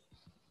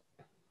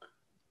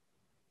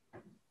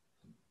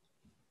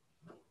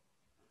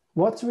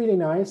 What's really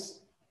nice,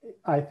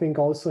 I think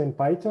also in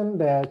Python,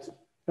 that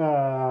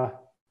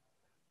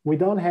we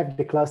don't have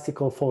the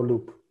classical for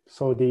loop.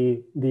 So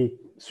the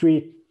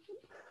three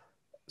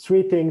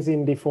things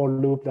in the for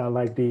loop are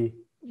like the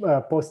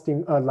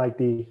posting, like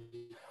the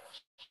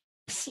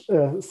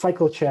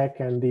cycle check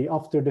and the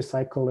after the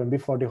cycle and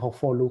before the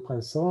for loop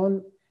and so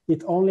on.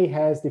 It only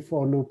has the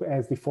for loop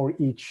as the for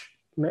each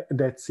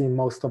that's in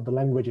most of the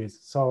languages.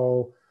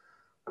 So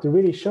to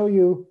really show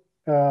you,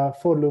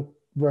 for loop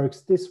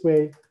works this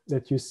way,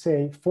 that you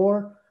say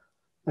for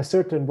a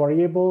certain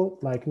variable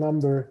like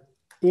number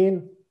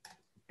in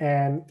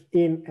and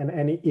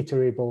any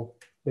iterable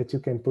that you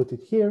can put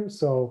it here.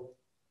 So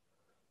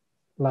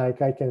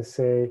like I can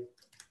say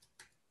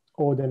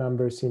all the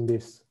numbers in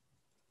this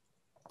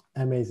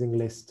amazing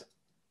list.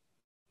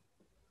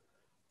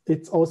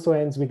 It also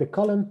ends with a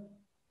colon.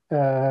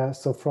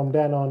 So from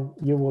then on,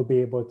 you will be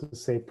able to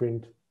say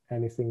print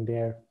anything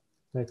there.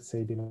 Let's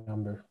say the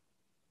number.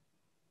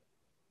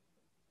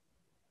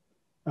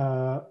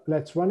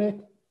 Let's run it.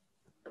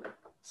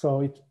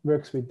 So it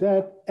works with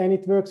that, and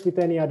it works with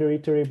any other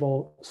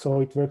iterable.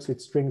 So it works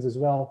with strings as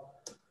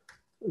well.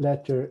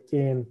 Letter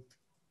in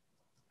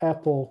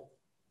apple.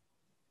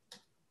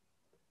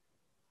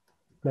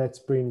 Let's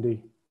print the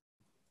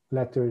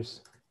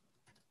letters.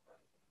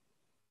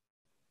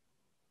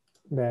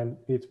 Then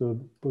it will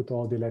put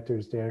all the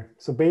letters there.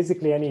 So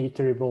basically any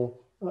iterable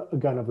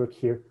gonna work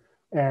here.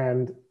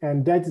 And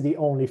that's the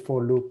only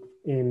for loop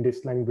in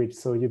this language.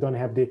 So you don't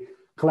have the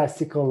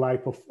classical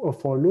type of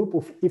for loop.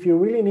 If you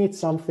really need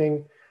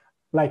something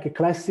like a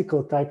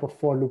classical type of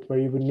for loop where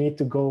you would need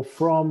to go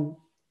from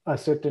a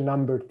certain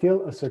number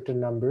till a certain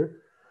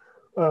number,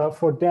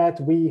 for that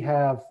we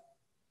have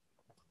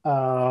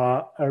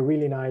a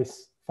really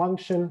nice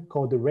function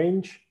called the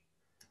range.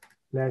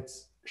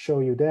 Let's show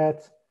you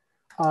that.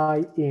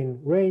 I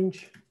in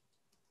range,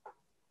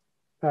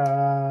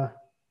 and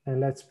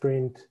let's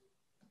print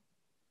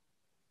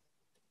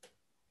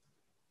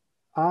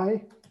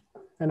I.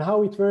 And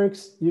how it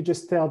works, you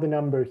just tell the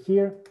number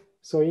here.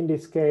 So in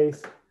this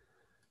case,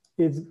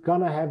 it's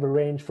gonna have a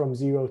range from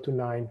 0 to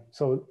 9.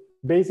 So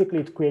basically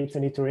it creates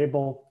an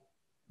iterable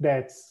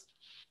that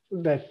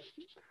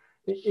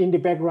in the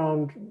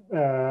background,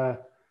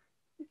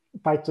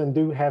 Python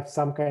do have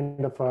some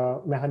kind of a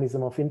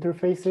mechanism of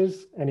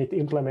interfaces, and it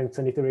implements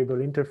an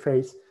iterable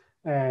interface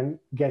and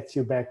gets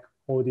you back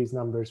all these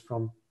numbers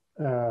from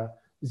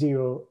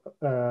 0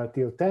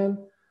 till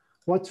 10.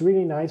 What's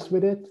really nice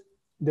with it,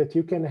 that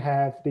you can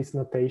have this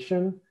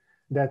notation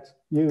that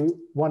you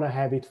want to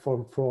have it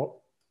from 4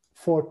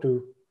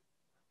 to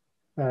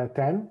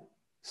 10.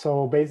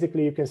 So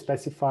basically you can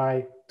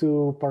specify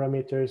 2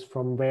 parameters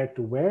from where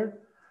to where.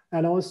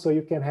 And also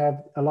you can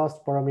have a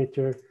last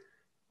parameter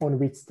on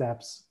which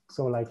steps.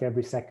 So like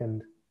every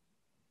second.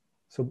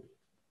 So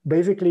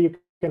basically you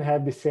can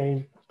have the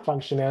same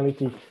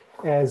functionality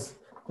as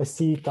a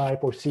C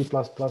type or C++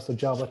 or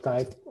Java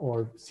type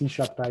or C#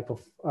 type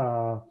of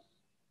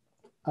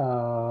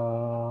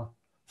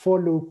for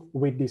loop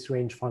with this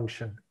range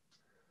function.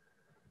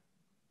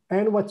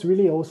 And what's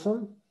really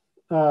awesome,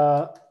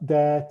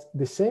 that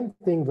the same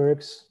thing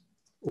works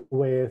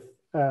with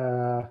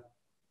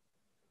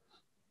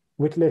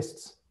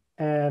lists,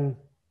 and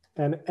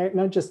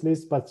not just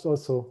lists, but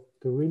also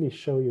to really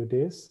show you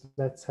this,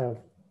 let's have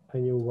a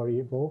new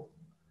variable,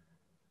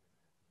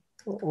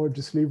 or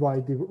just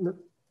rewrite the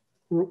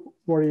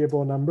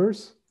variable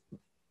numbers,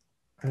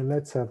 and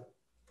let's have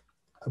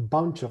a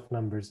bunch of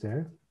numbers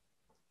there.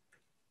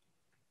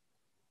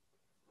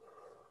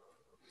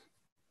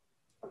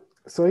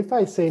 So if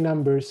I say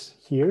numbers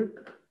here,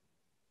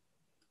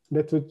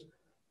 that would,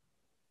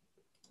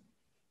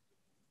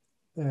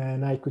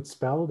 and I could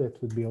spell,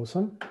 that would be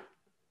awesome.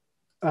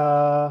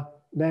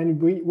 Then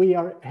we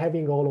are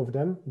having all of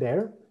them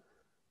there.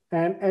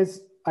 And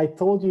as I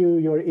told you,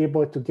 you're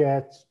able to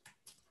get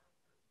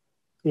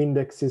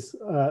indexes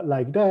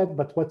like that.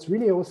 But what's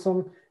really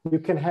awesome, you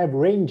can have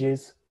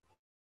ranges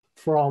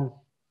from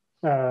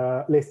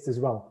lists as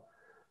well.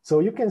 So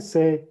you can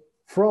say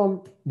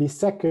from the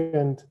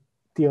 2nd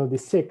till the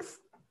 6th,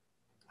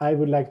 I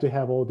would like to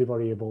have all the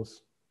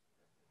variables.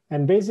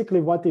 And basically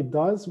what it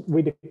does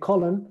with the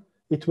colon,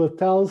 it will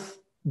tell us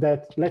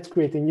that let's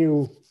create a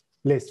new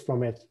list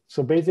from it.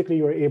 So basically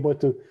you're able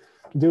to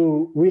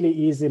do really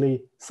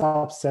easily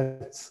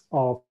subsets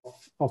of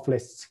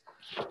lists.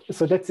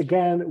 So that's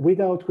again,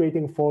 without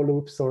creating for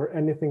loops or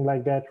anything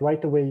like that,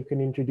 right away you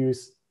can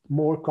introduce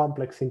more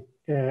complex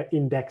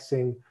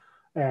indexing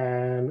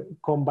and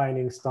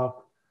combining stuff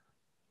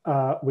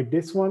with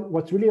this one.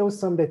 What's really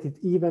awesome that it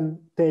even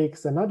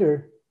takes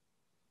another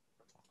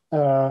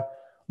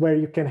where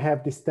you can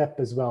have this step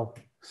as well.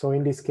 So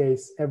in this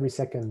case, every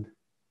second.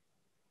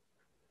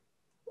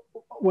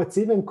 What's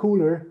even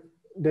cooler,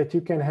 that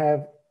you can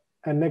have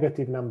a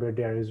negative number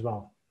there as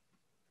well.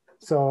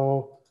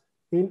 So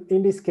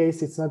in this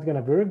case, it's not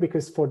gonna work,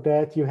 because for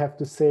that you have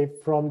to say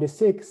from the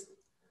 6th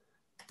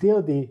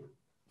till the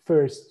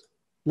 1st,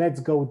 let's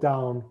go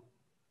down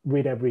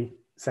with every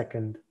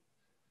second.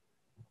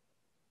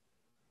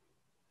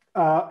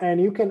 And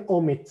you can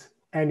omit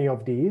any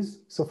of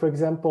these. So for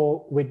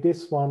example, with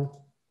this one,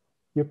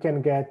 you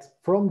can get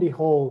from the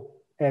whole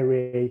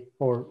array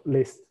or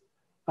list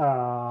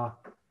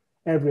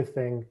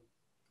everything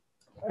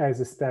as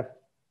a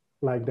step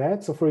like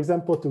that. So for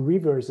example, to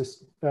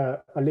reverse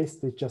a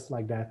list is just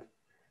like that,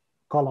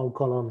 colon,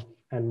 colon,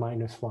 and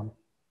 -1.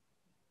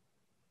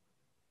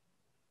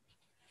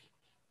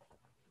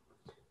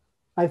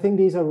 I think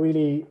these are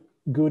really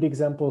good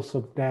examples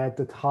of that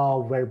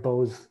how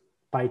verbose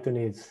Python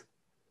is.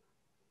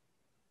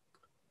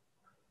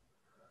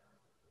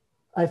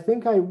 I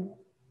think I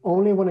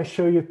only want to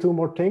show you 2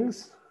 more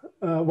things.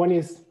 One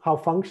is how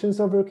functions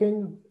are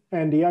working,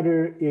 and the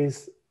other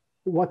is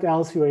what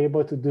else you're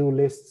able to do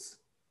lists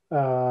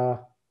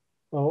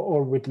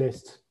or with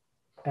lists.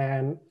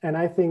 And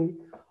I think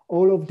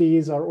all of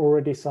these are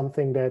already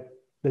something that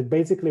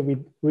basically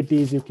with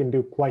these you can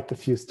do quite a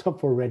few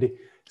stuff already.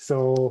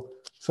 So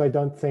I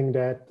don't think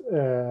that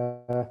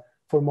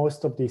for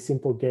most of these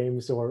simple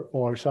games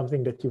or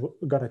something that you're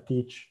gonna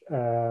teach,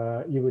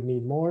 you would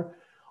need more.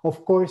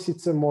 Of course,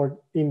 it's a more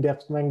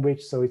in-depth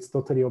language, so it's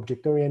totally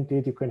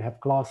object-oriented. You can have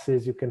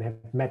classes, you can have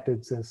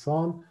methods, and so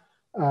on.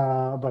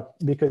 But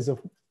because of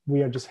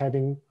we are just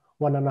having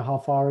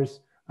 1.5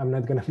 hours, I'm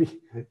not going to be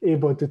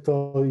able to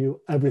tell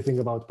you everything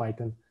about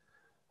Python.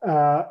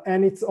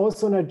 And it's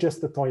also not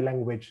just a toy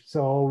language.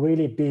 So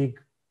really big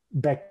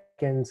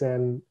backends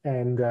and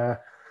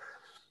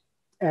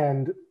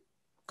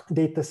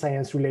data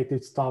science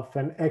related stuff,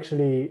 and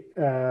actually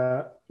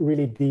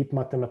really deep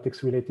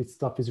mathematics related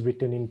stuff is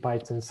written in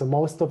Python. So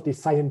most of the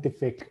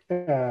scientific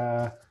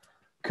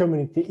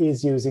community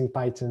is using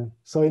Python.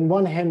 So in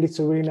one hand, it's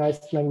a really nice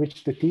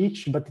language to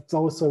teach, but it's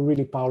also a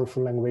really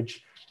powerful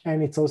language.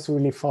 And it's also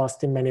really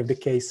fast in many of the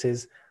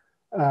cases.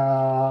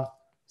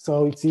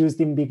 So it's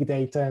used in big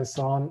data and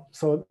so on.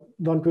 So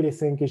don't really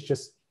think it's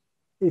just,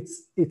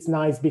 it's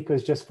nice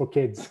because just for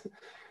kids.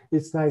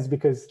 It's nice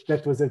because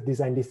that was a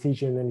design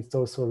decision, and it's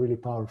also a really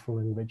powerful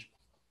language.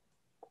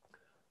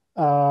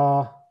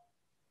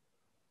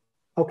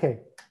 Okay,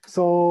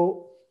 so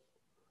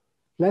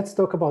let's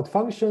talk about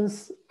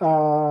functions.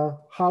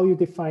 How you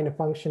define a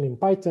function in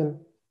Python.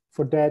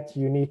 For that,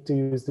 you need to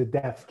use the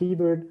def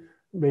keyword.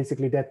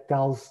 Basically, that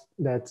tells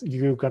that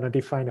you're gonna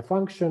define a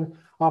function.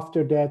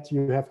 After that,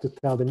 you have to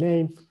tell the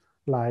name,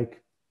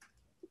 like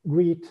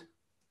greet,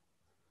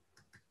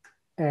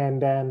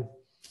 and then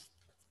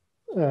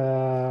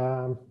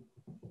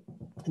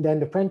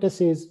the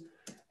parentheses,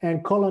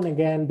 and colon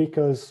again,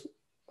 because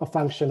a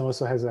function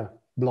also has a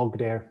block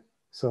there.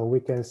 So we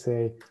can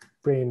say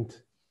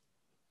print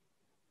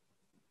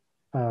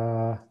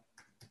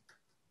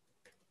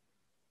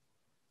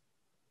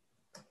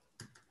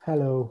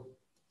hello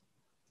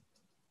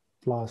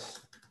plus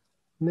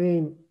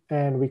name,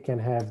 and we can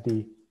have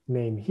the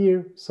name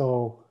here.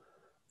 So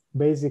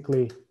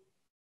basically,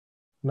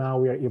 now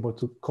we are able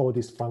to call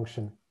this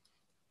function.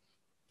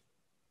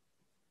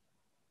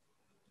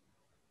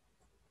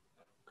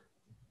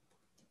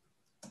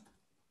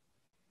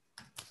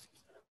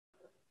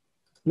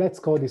 let's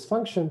call this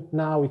function.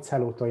 Now it's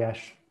hello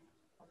toyash.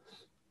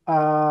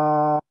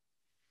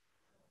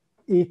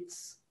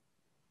 It's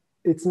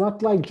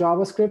not like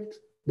JavaScript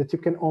that you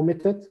can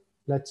omit it.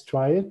 Let's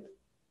try it.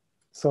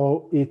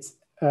 So it's,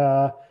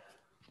 I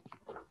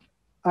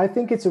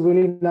think it's a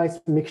really nice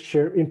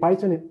mixture. In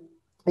Python,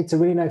 it's a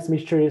really nice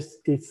mixture.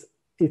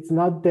 It's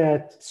not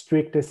that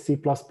strict as C++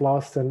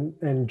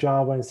 and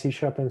Java and C#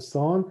 and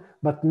so on,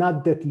 but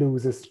not that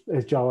loose as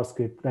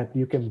JavaScript, that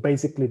you can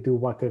basically do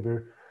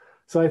whatever.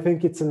 So I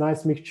think it's a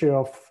nice mixture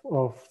of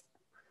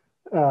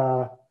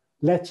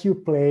let you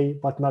play,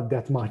 but not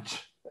that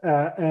much.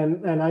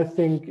 And I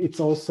think it's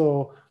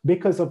also,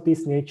 because of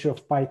this nature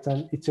of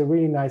Python, it's a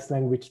really nice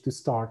language to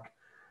start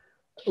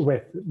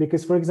with.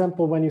 Because, for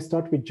example, when you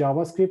start with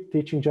JavaScript,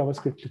 teaching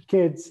JavaScript to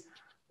kids,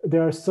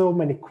 there are so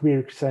many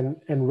quirks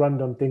and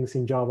random things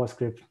in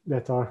JavaScript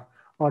that are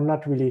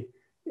not really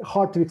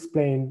hard to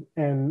explain,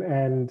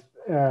 and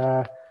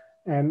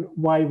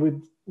why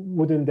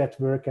wouldn't that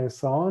work and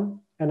so on.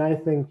 And I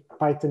think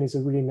Python is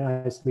a really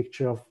nice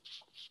mixture of,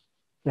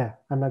 yeah,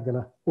 I'm not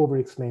gonna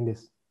over-explain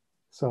this.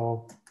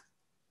 So,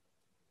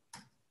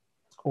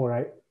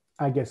 or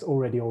I guess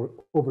already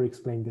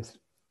over-explained this.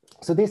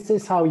 So this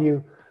is how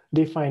you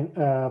define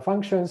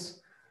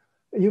functions.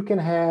 You can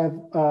have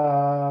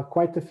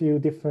quite a few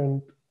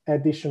different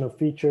additional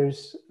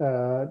features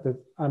that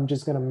I'm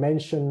just gonna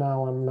mention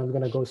now. I'm not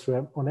gonna go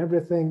through on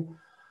everything,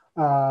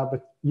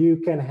 but you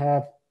can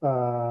have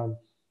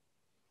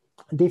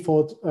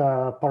default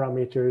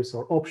parameters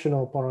or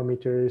optional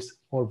parameters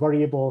or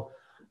variable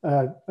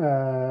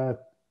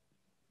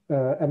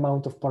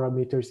amount of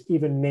parameters,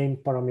 even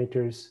named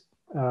parameters.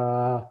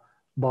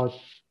 But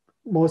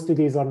most of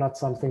these are not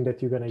something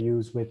that you're gonna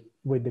use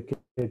with the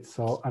kids,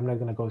 so I'm not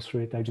gonna go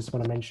through it. I just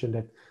wanna mention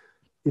that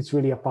it's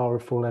really a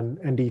powerful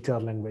and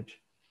detailed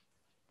language.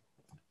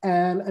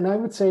 And I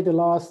would say the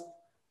last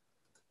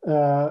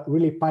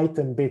really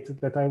Python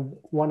bit that I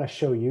wanna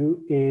show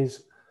you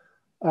is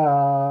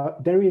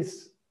there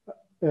is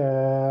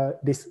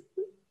this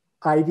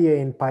idea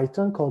in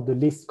Python called the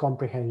list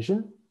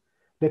comprehension.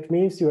 That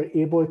means you're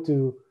able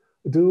to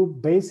do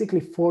basically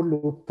for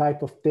loop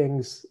type of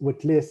things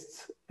with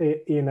lists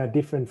in a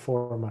different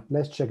format.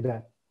 Let's check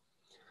that.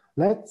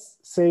 Let's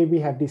say we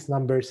have these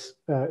numbers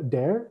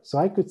there. So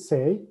I could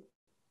say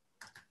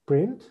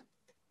print.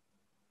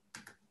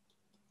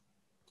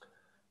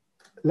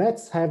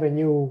 Let's have a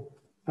new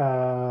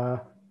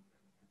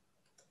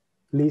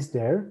list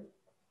there.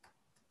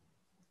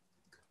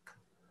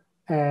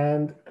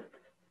 And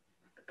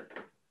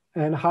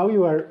how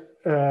you are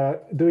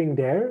doing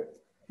there,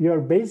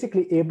 you're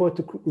basically able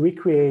to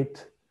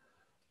recreate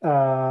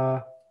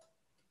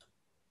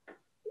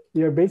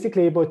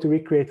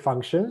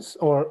functions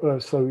or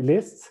sorry,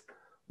 lists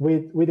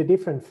with a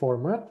different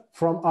format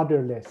from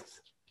other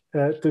lists.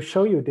 To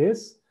show you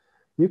this,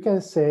 you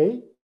can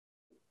say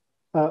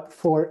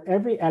for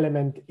every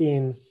element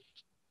in,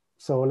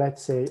 so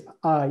let's say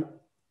I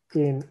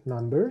in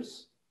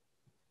numbers,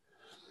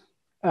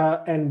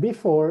 and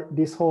before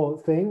this whole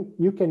thing,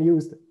 you can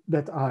use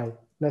that I.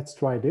 Let's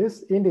try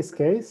this. In this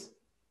case,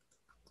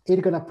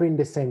 it's gonna print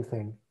the same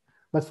thing.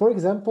 But for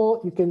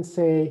example, you can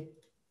say,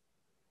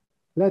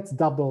 let's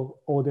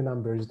double all the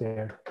numbers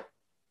there.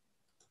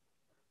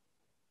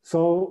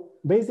 So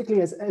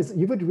basically, as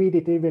you would read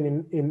it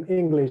even in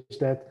English,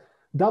 that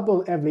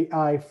double every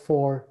I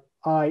for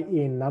I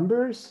in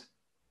numbers,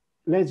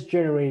 let's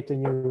generate a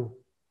new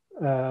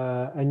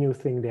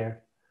thing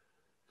there.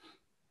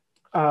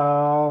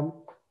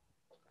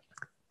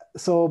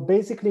 So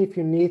basically, if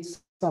you need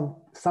some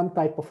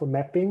type of a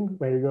mapping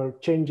where you're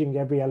changing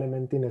every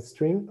element in a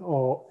string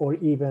or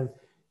even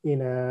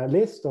in a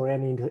list or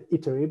any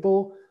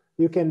iterable,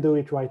 you can do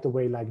it right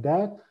away like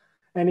that.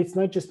 And it's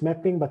not just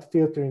mapping, but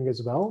filtering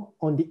as well.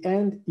 On the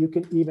end, you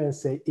can even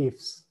say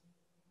ifs.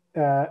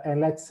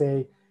 And let's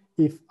say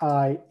if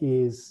I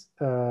is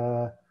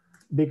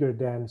bigger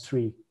than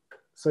 3.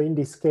 So in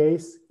this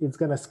case, it's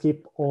gonna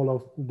skip all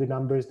of the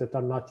numbers that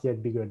are not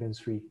yet bigger than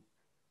 3.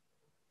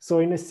 So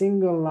in a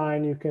single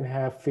line, you can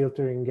have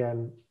filtering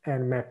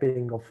and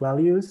mapping of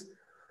values.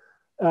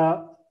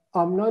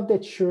 I'm not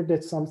that sure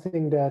that's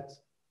something that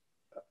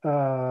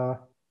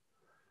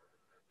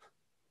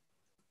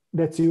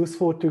that's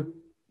useful to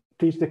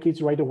teach the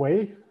kids right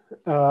away.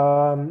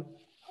 I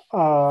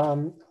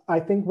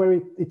think where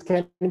it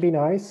can be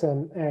nice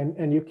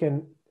and you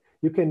can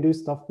do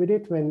stuff with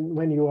it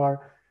when you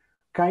are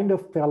kind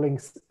of telling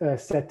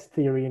set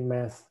theory in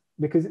math,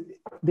 because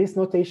this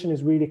notation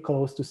is really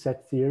close to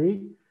set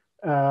theory.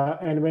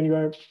 And when you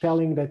are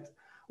telling that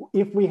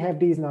if we have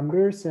these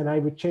numbers and I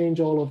would change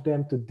all of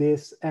them to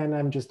this and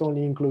I'm just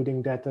only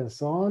including that and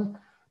so on,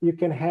 you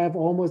can have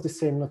almost the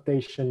same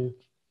notation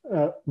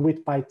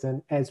with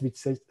Python as with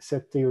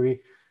set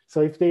theory.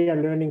 So if they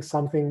are learning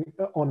something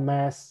on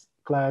math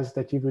class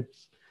that you would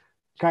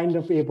kind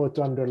of be able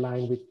to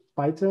underline with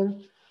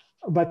Python,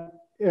 but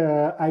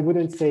I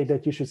wouldn't say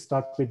that you should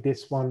start with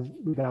this one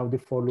without the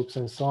for loops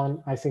and so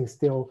on. I think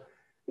still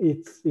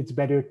it's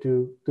better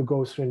to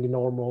go through the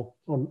normal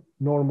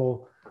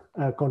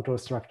control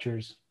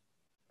structures.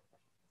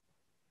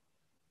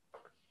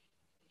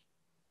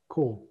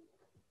 Cool.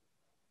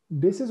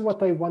 This is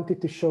what I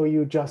wanted to show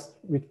you just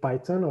with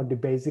Python, or the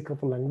basic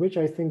of a language.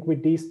 I think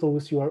with these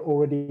tools, you are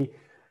already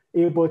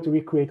able to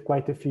recreate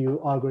quite a few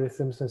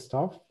algorithms and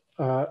stuff.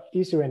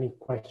 Is there any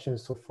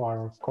questions so far,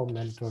 or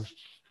comment or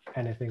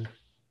anything?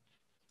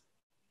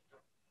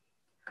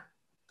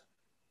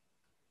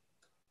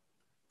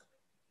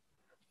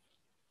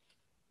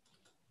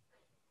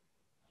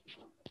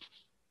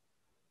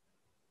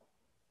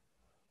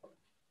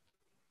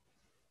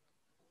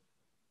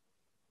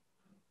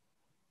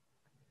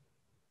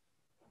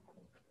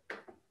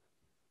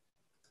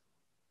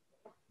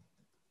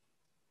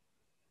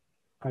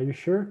 Are you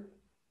sure?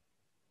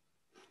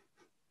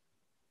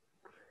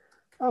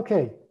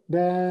 Okay,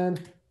 then,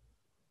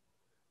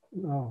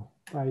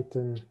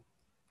 Python.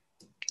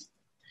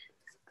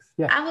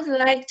 Yeah. I would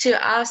like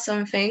to ask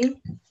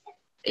something.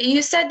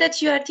 You said that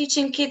you are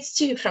teaching kids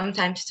too from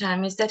time to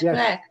time, is that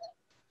correct?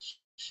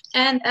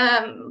 And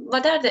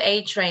what are the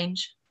age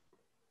range?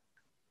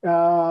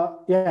 Yeah,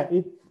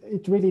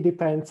 it really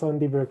depends on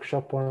the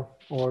workshop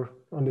or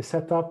on the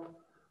setup.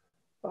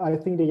 I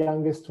think the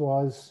youngest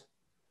was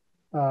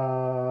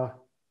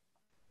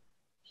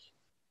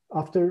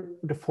after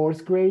the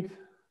 4th grade,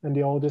 and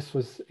the oldest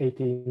was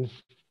 18.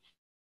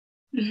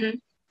 Mm-hmm.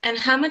 And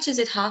how much is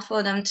it hard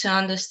for them to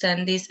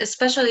understand these,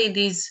 especially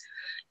these,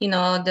 you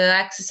know, the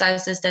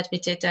exercises that we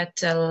did at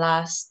the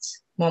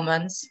last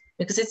moments?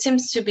 Because it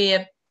seems to be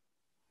a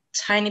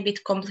tiny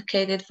bit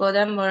complicated for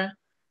them, or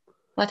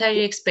what are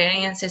your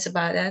experiences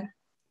about that?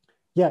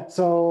 Yeah,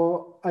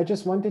 so I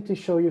just wanted to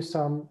show you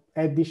some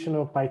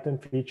additional Python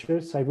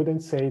features. I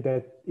wouldn't say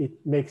that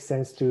it makes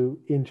sense to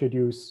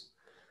introduce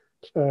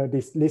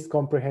this list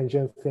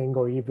comprehension thing,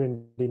 or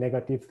even the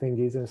negative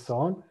thingies and so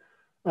on.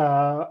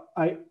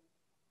 I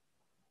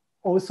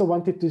also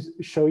wanted to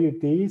show you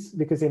these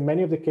because in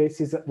many of the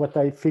cases, what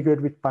I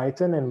figured with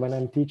Python and when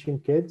I'm teaching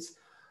kids,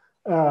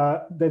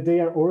 that they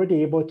are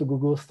already able to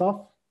Google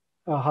stuff,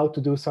 how to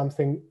do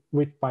something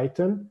with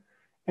Python.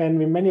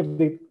 And in many of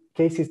the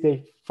cases,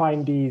 they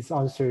find these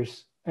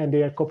answers and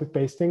they are copy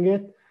pasting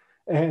it.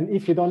 And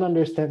if you don't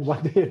understand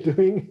what they are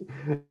doing,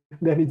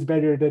 then it's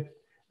better that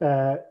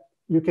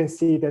you can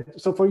see that.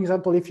 So for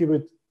example, if you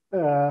would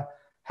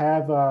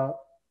have a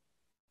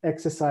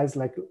exercise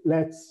like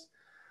let's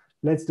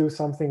do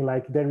something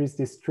like there is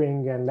this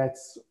string and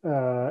let's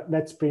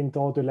print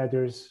all the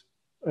letters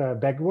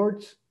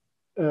backwards.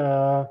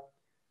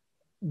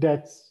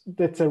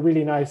 That's a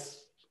really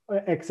nice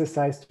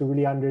exercise to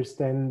really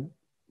understand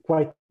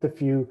quite a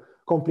few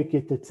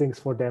complicated things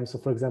for them. So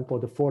for example,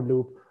 the for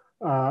loop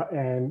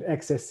and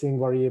accessing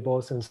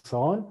variables and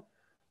so on.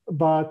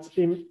 But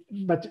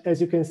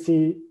as you can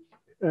see,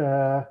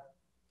 but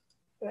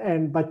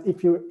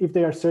if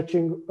they are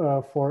searching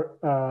for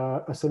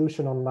a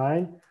solution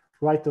online,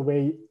 right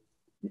away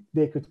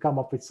they could come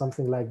up with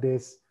something like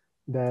this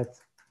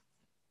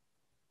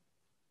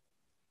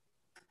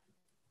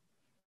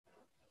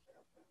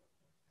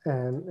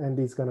and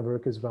it's going to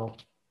work as well.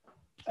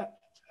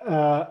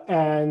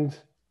 And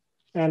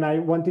I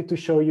wanted to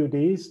show you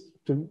these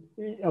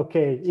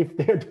okay, if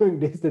they're doing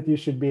this, that you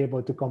should be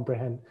able to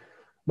comprehend.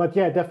 But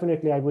yeah,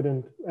 definitely I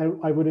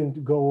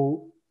wouldn't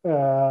go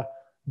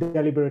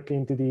deliberately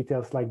into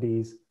details like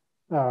these.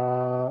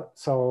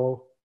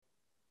 So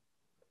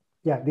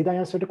yeah, did I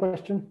answer the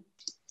question?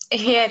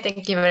 Yeah,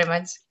 thank you very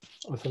much.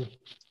 Awesome.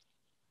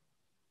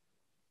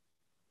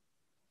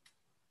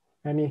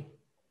 Any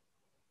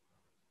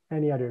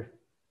other?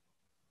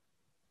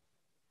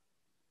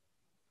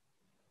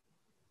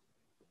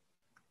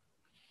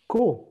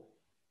 Cool.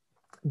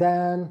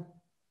 Then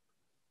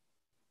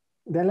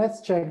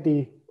let's check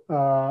the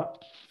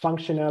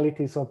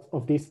functionalities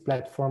of this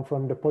platform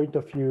from the point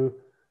of view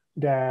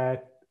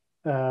that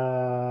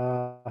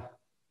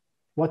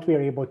what we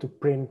are able to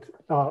print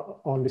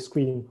on the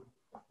screen.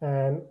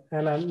 And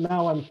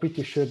now I'm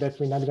pretty sure that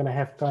we're not going to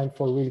have time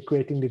for really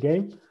creating the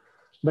game,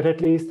 but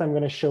at least I'm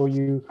going to show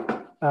you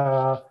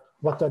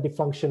what are the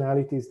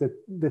functionalities that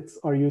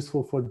are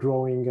useful for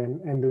drawing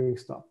and doing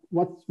stuff.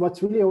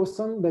 What's really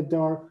awesome that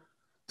there are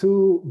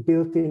 2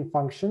 built-in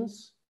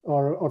functions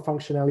or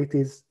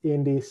functionalities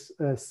in this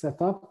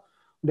setup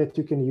that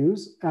you can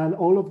use. And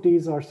all of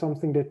these are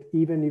something that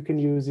even you can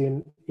use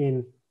in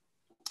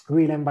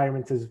real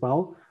environments as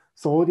well.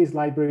 So all these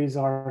libraries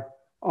are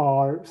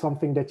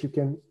something that you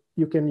can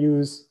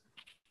use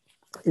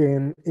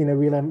in a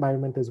real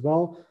environment as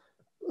well.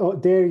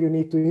 There you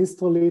need to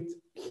install it.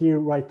 Here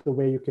right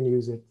away you can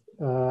use it.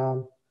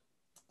 So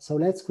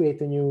let's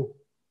create a new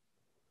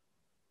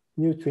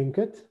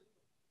trinket.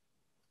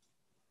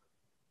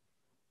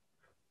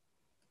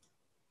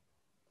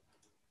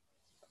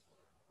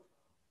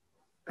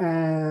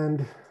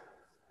 And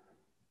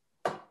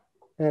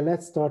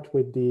let's start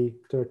with the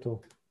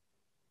turtle.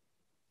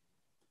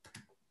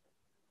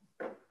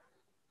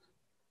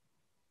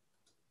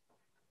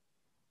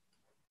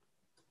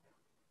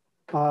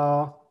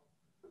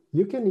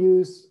 You can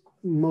use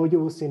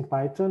modules in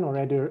Python or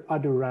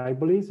other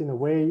libraries in a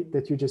way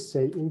that you just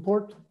say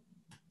import,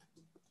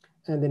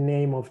 and the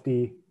name of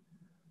the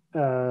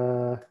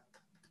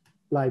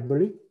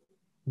library.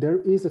 There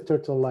is a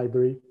turtle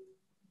library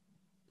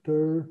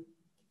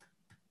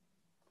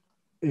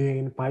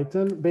in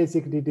Python.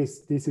 Basically,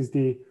 this is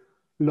the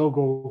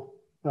logo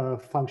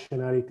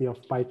functionality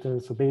of Python.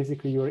 So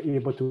basically, you're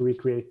able to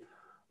recreate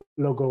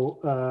logo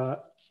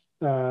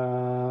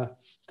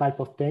type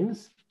of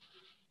things.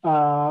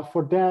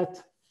 For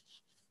that,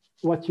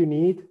 what you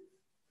need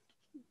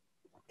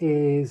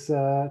is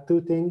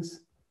two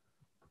things.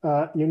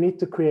 You need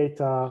to create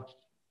a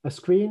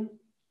screen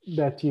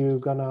that you're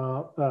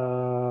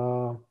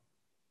gonna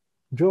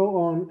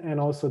draw on, and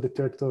also the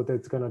turtle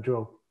that's gonna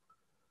draw.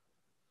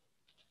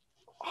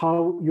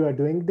 How you are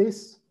doing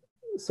this?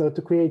 So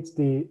to create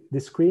the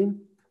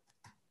screen,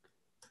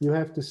 you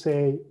have to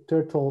say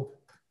turtle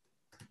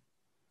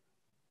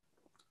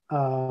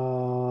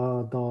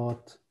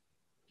dot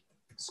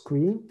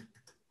screen,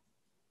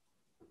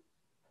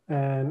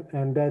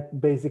 and that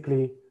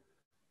basically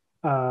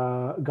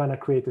gonna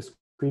create a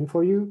screen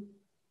for you,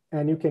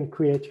 and you can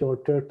create your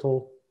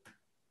turtle.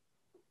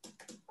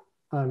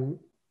 I'm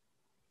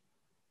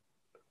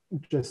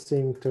just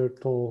saying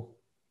turtle.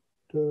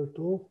 Dot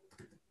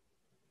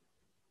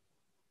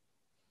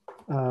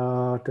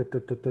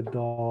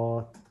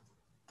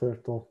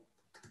turtle.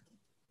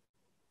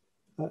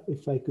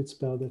 If I could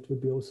spell, that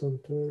would be awesome.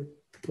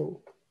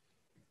 Turtle.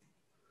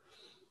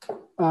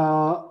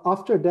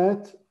 After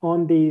that,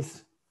 on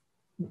these,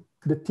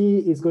 the T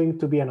is going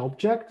to be an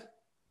object,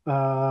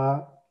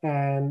 and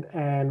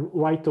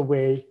right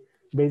away,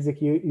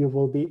 basically, you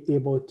will be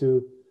able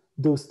to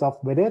do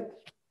stuff with it.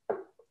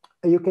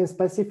 You can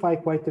specify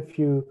quite a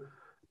few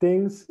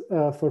things.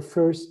 For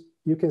first,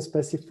 you can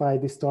specify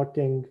the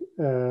starting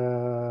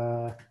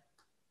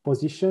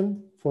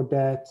position. For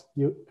that,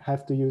 you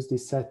have to use the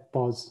set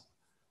pos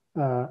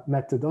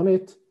method on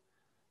it.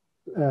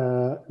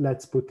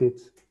 Let's put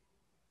it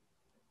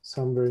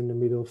somewhere in the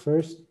middle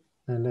first,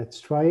 and let's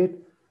try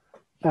it.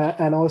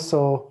 And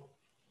also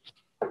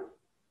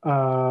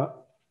try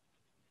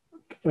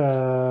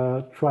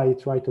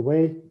it right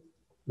away.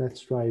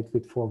 Let's try it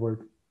with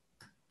forward.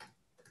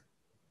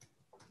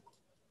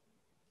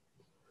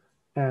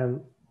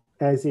 And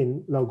as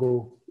in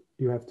logo,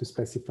 you have to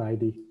specify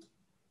the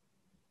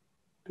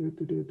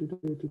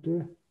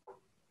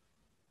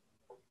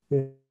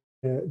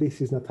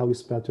this is not how you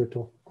spell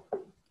turtle.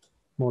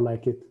 More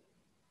like it.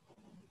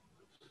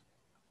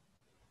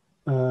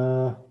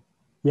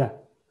 Yeah,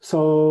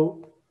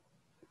 so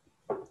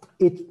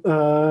it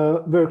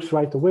works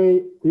right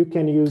away. You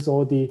can use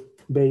all the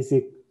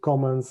basic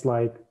commands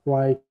like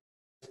right,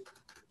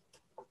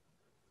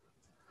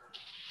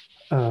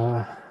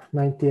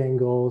 90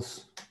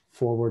 angles,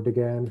 forward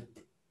again.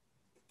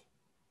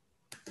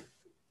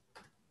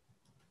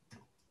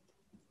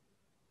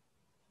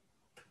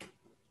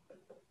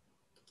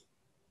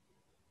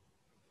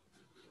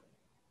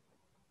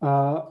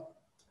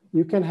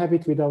 You can have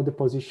it without the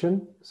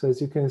position. So as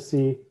you can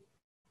see,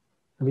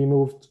 we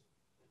moved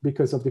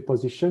because of the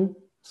position.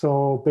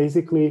 So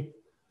basically,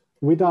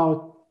 with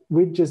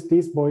just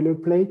this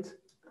boilerplate,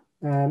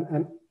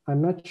 and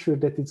I'm not sure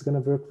that it's going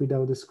to work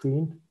without the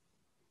screen.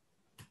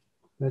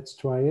 Let's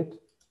try it.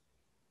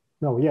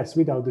 No, yes,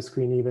 without the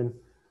screen even.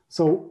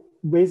 So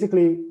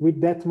basically,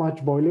 with that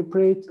much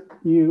boilerplate,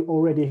 you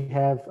already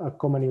have a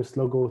common use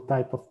logo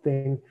type of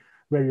thing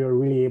where you're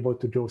really able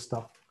to draw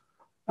stuff.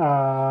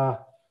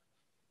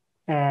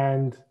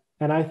 And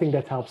I think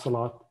that helps a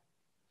lot.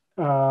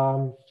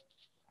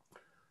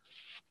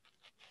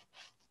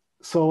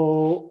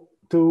 So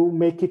to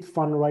make it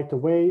fun right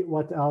away,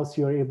 what else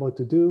you're able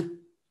to do?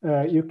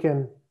 You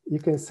can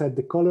set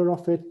the color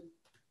of it.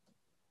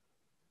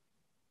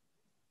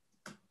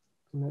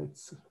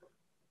 Let's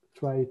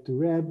try it to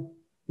red.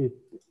 It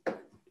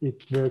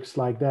works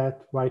like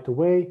that right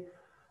away.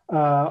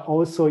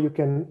 Also, you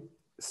can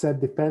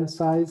set the pen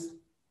size.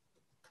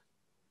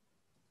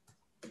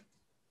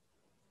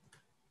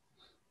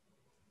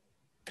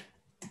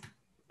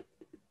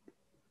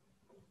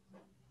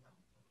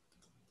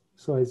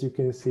 So as you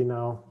can see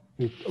now,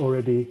 it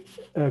already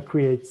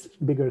creates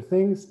bigger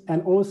things.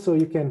 And also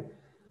you can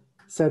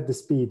set the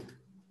speed.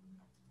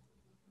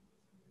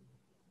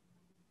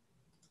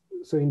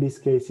 So in this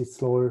case, it's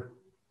slower.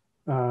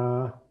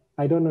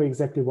 I don't know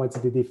exactly what's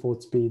the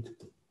default speed.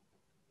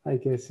 I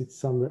guess it's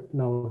somewhere,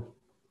 no,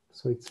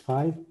 so it's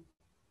 5.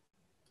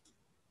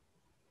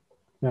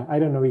 Yeah, I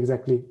don't know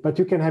exactly, but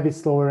you can have it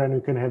slower and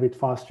you can have it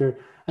faster.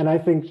 And I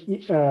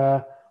think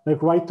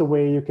like right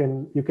away, you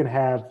can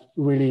have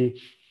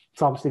really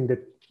something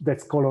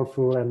that's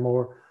colorful and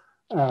more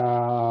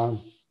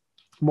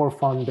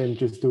fun than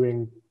just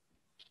doing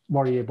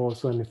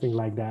variables or anything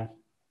like that.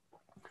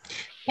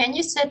 Can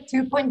you set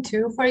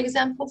 2.2, for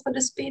example, for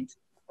the speed?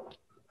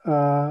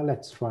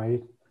 Let's try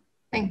it.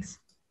 Thanks.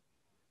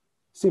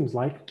 Seems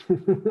like.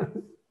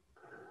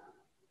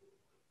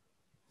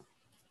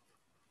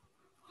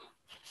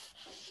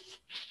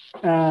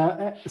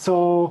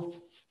 So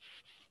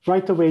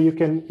right away you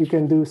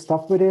can do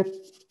stuff with it.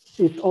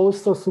 It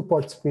also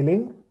supports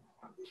filling.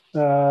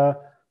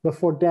 But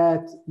for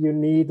that, you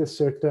need a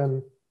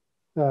certain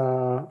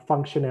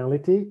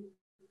functionality.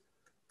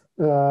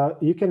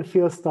 You can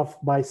fill stuff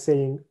by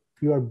saying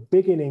you are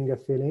beginning a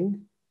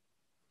filling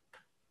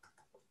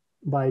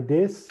by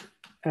this,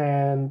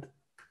 and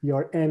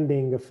you're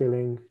ending a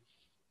filling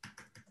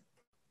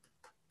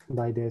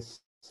by this.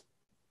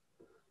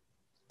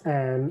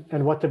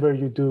 And whatever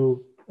you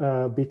do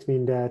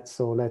between that,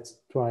 so let's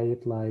try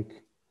it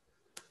like,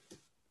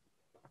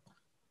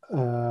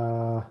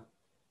 I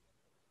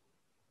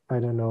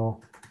don't know,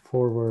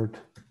 forward,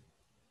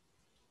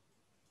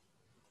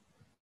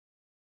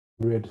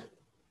 grid,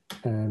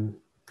 and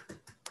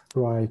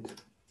right.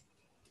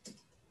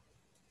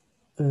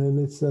 And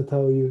it's not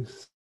how you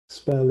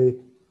spell it.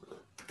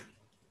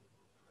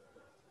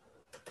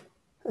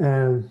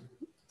 And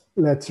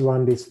let's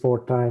run this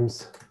 4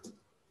 times.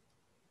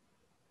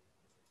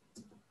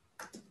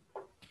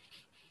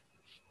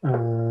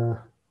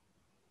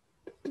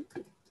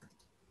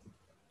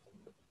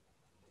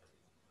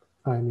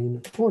 I mean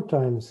 4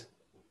 times.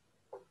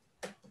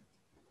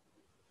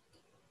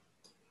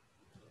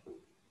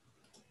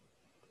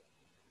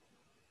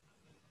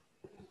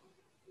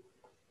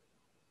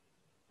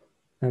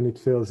 And it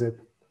fills it.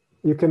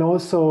 You can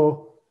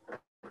also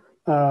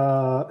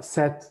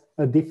set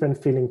a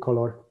different filling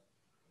color.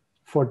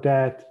 For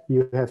that,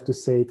 you have to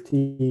say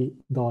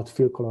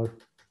t.fillColor.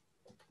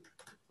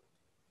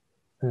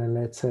 And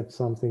let's have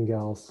something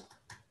else.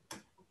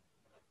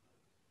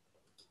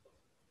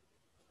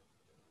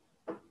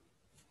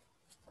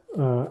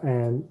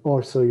 And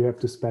also you have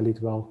to spell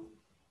it well.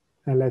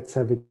 And let's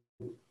have it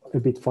a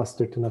bit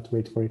faster to not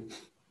wait for it.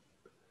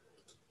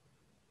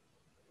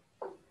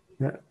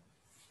 Yeah.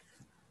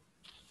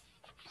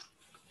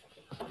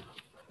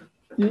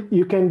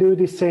 You can do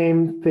the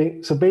same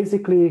thing. So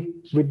basically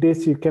with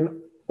this, you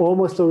can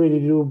almost already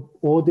do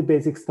all the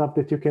basic stuff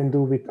that you can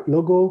do with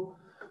logo.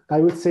 I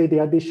would say the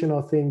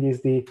additional thing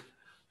is the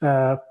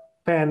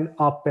pen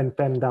up and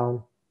pen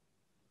down.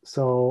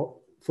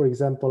 So for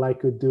example, I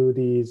could do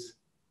these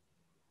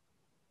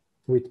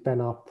with pen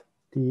up,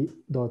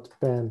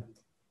 t.pen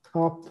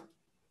up,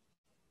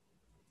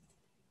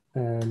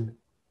 and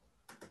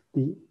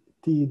the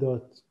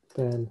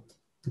t.pen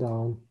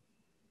down.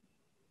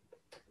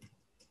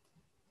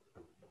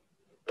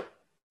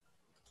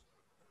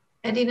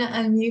 Edina,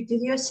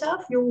 unmuted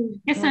yourself?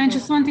 Yes, I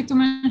just wanted to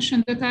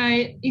mention that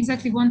I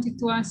exactly wanted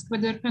to ask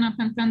whether pen up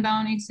and pen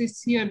down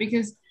exists here,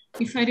 because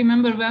if I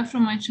remember well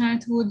from my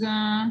childhood,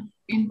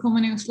 in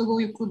Comenius logo,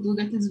 you could do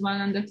that as well,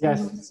 and that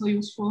was so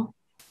useful.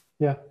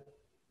 Yeah.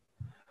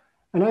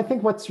 And I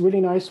think what's really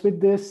nice with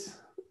this,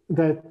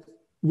 that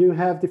you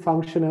have the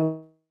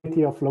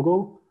functionality of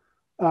logo,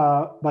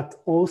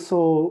 but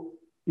also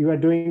you are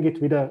doing it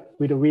with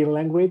a real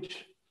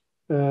language.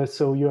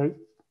 So you're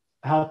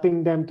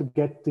helping them to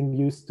getting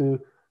used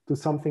to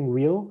something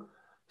real.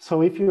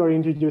 So if you are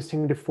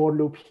introducing the for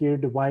loop here,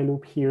 the while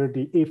loop here,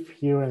 the if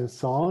here, and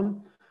so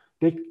on,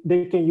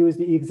 they can use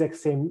the exact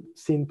same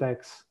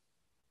syntax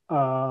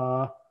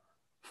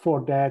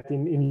for that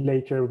in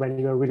later when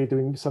you're really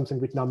doing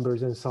something with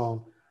numbers and so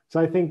on. So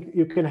I think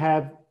you can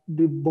have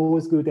the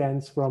both good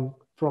ends from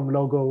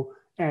logo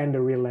and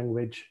the real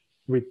language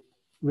with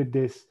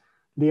this.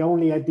 The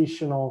only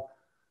additional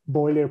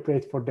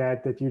boilerplate for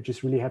that you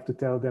just really have to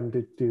tell them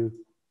to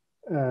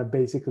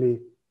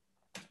basically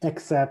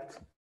accept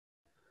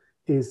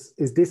is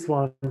this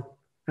one,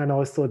 and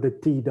also the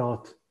t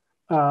dot.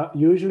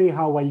 Usually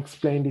how I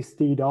explain this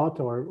t dot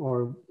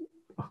or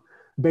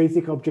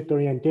basic object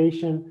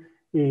orientation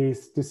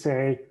is to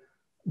say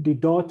the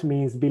dot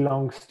means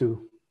belongs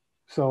to.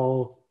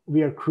 So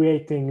we are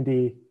creating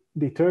the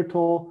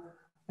turtle,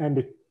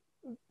 and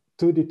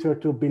to the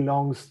turtle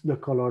belongs the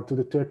color, to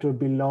the turtle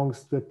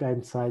belongs the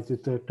pen size, the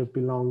turtle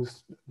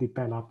belongs the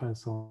pen up, and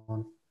so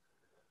on.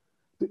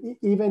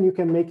 Even you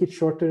can make it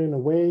shorter in a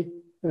way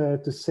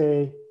to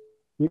say,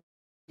 you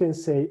can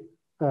say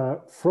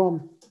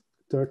from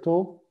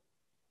turtle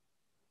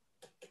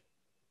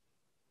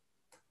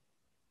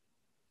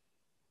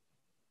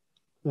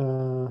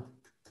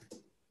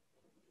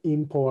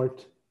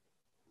import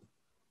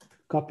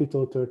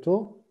capital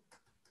turtle.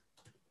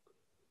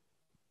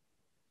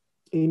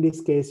 In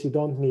this case, you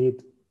don't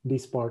need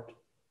this part.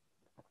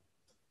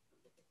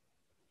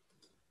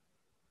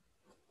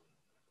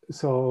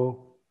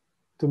 So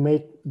to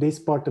make this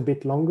part a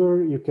bit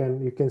longer, you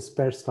can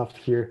spare stuff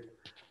here.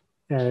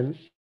 And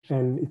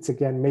it's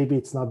again, maybe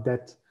it's not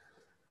that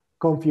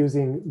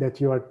confusing that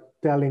you are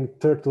telling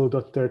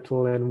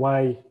turtle.turtle and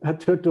why a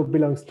turtle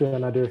belongs to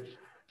another.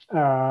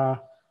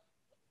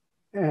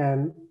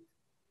 And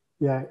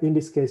yeah, in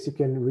this case, you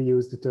can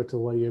reuse the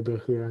turtle variable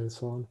here and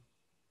so on.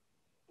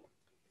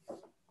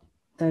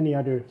 Any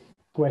other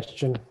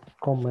question,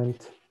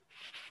 comment,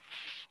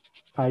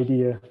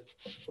 idea?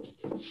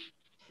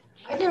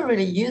 I don't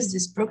really use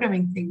this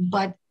programming thing,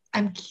 but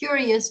I'm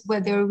curious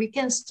whether we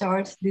can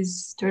start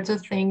this turtle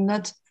thing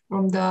not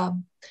from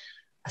the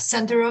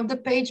center of the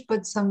page,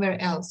 but somewhere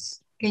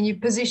else. Can you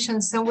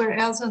position somewhere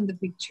else on the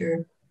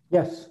picture?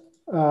 Yes,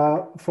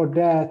 for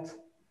that,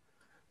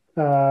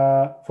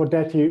 For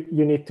that,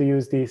 you need to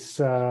use this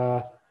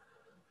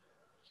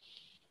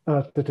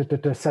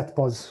set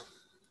pos.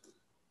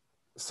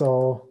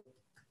 So,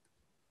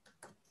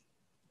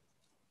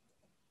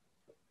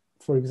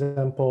 for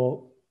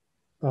example,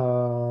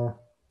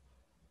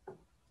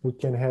 we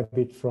can have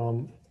it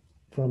from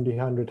the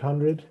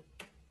 100.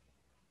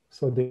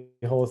 So the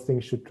whole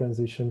thing should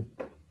transition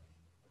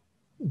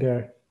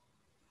there.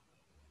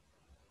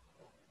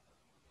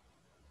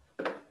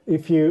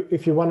 If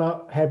you want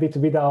to have it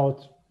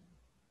without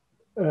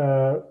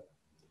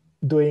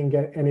doing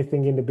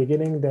anything in the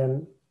beginning,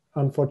 then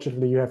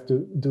unfortunately you have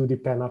to do the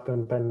pen up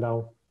and pen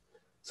down.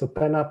 So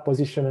pen up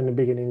position in the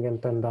beginning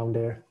and pen down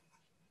there.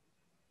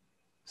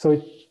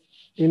 So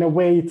in a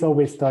way, it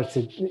always starts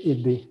in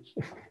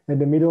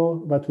the middle,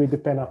 but with the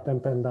pen up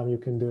and pen down, you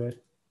can do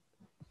it.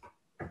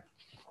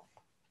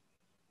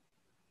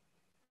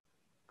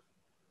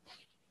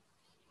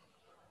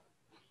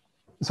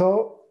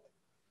 So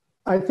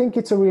I think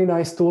it's a really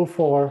nice tool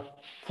for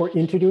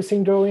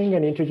introducing drawing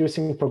and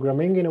introducing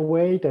programming in a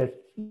way that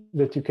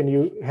you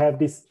can have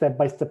this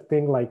step-by-step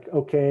thing like,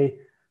 okay,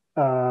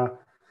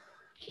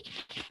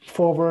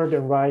 forward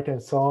and right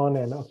and so on.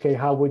 And okay,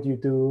 how would you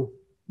do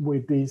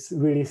with these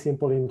really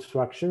simple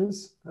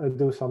instructions,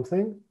 do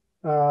something.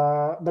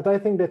 But I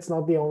think that's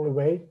not the only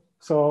way.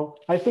 So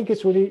I think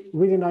it's really,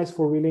 really nice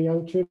for really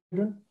young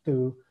children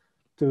to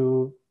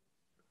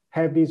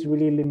have these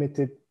really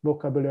limited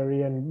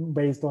vocabulary, and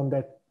based on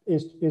that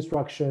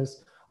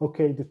instructions,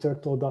 okay, the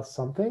turtle does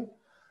something.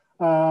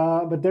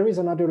 But there is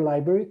another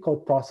library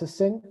called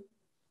processing.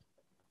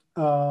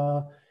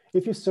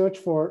 If you search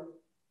for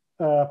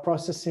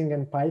processing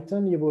in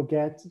Python, you will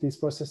get this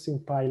processing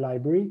Py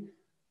library,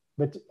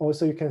 but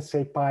also you can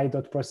say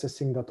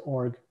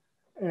py.processing.org.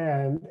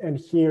 And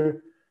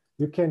here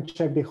you can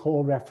check the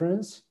whole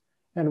reference.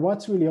 And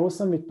what's really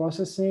awesome with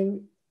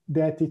processing,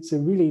 that it's a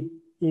really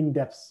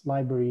in-depth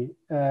library.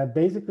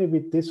 Basically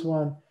with this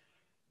one,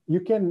 you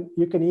can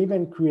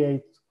even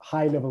create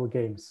high-level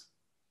games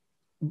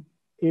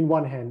in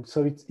one hand.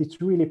 So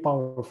it's really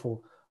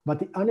powerful. But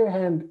the other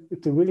hand,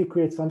 to really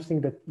create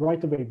something that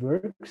right away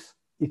works,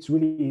 it's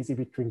really easy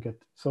with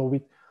Trinket. So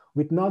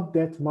with not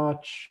that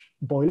much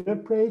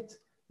boilerplate,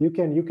 you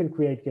can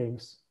create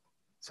games.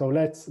 So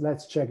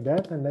let's check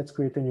that, and let's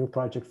create a new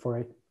project for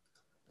it.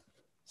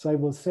 So I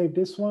will save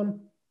this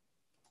one,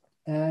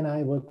 and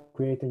I will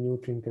create a new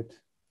Trinket.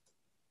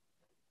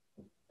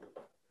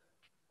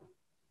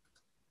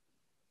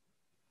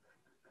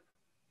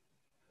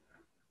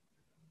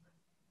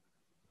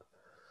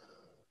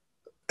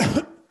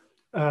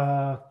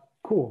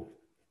 Cool.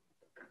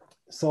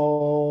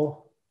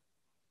 So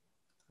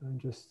I'm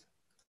just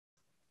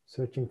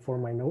searching for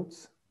my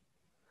notes.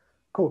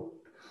 Cool.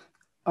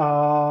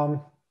 For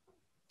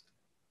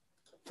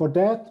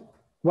that,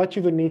 what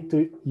you will need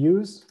to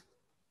use,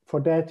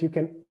 for that you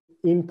can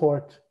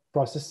import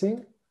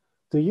processing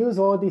to use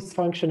all these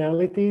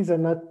functionalities,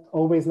 and not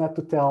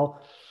to tell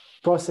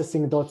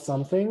processing dot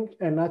something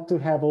and not to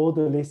have all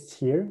the lists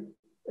here.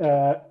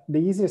 The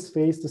easiest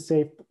way is to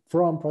say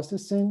from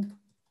processing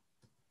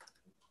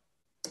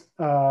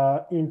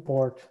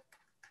import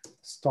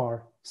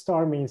star.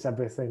 Star means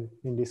everything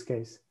in this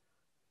case.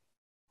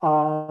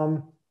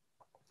 Or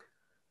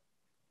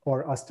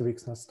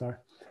asterisk, not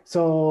star.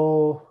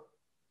 So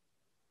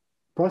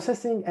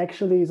processing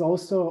actually is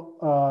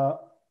also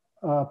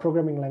a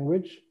programming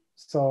language.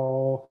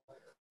 So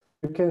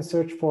you can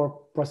search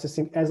for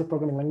processing as a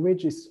programming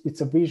language.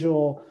 It's a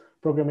visual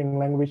programming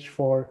language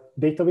for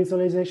data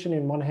visualization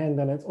in one hand,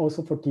 and it's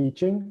also for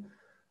teaching.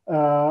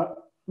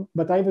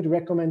 But I would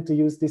recommend to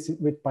use this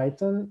with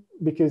Python,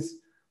 because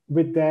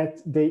with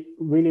that, they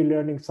really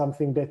learning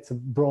something that's a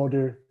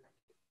broader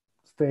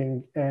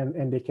thing,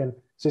 and they can,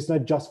 so it's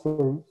not just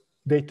for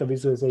data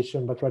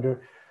visualization, but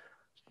rather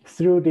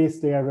through this,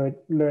 they are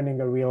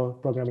learning a real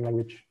programming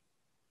language.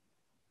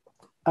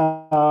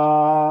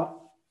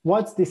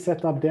 What's the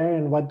setup there,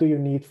 and what do you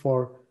need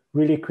for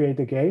really create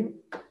a game?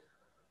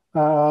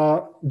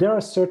 There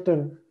are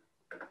certain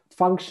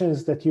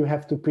functions that you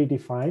have to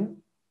predefine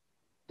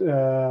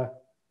to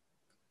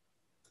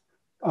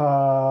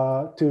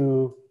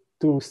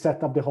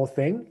set up the whole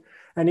thing.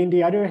 And in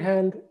the other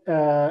hand,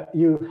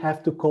 you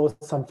have to call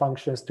some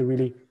functions to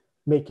really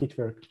make it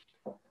work.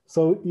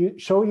 So you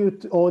show you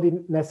all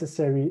the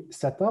necessary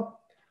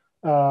setup.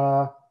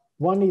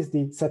 One is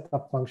the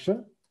setup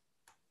function.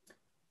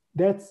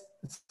 That's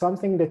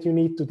something that you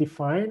need to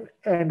define,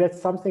 and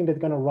that's something that's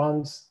gonna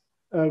run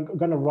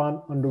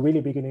on the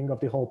really beginning of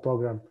the whole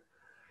program.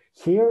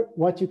 Here,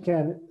 what you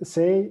can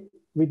say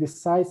with the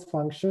size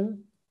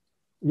function,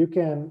 you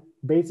can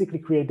basically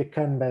create the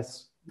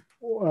canvas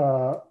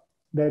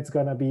that's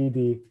gonna be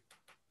the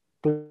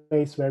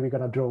place where we're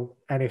gonna draw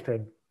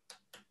anything.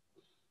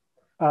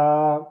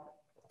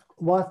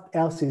 What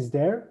else is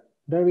there?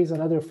 There is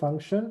another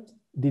function,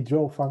 the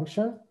draw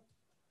function.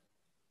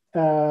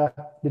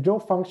 The draw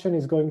function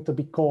is going to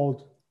be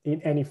called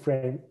in any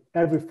frame,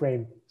 every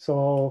frame.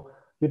 So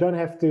you don't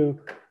have to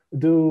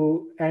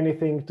do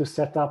anything to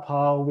set up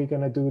how we're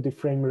gonna do the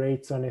frame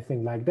rates or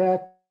anything like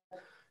that.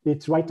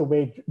 it's right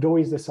away, Joe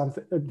is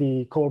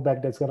the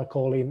callback that's gonna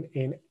call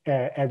in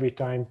every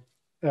time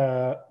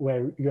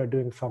where you're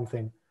doing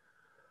something.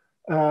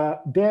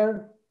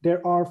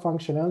 There are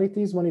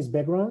functionalities. One is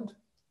background,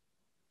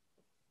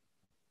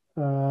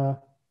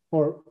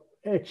 or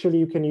actually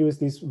you can use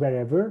this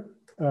wherever,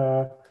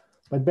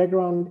 but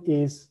background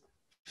is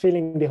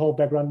filling the whole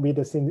background with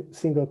a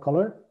single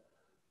color.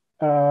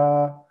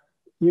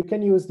 You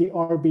can use the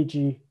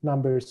RGB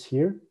numbers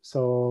here.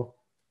 So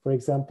for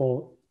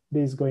example,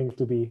 this is going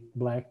to be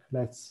black.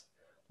 Let's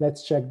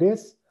check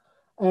this.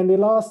 And the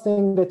last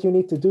thing that you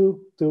need to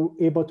do to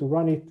able to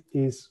run it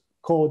is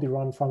call the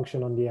run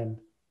function on the end.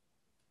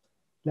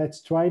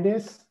 Let's try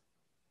this.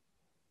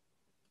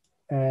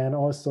 And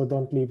also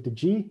don't leave the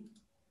G.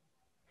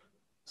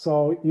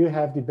 So you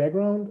have the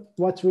background.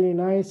 What's really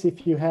nice,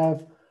 if you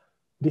have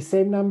the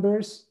same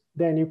numbers,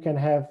 then you can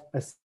have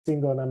a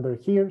single number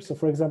here. So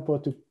for example,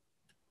 to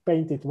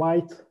paint it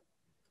white,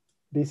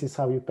 this is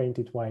how you paint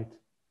it white.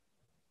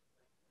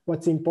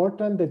 What's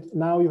important that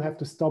now you have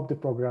to stop the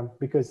program,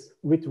 because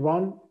with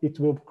run, it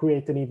will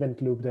create an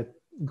event loop that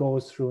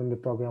goes through in the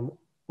program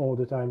all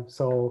the time.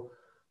 So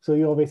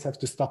you always have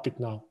to stop it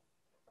now.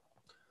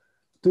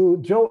 To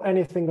draw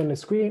anything on the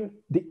screen,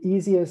 the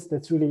easiest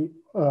that's really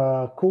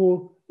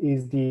cool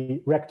is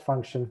the rect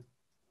function.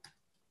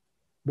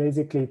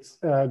 Basically, it's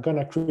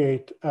gonna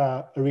create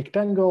a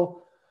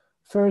rectangle.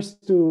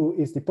 First two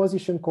is the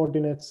position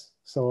coordinates.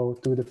 So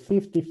to the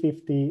 50,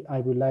 50, I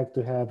would like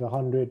to have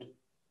 100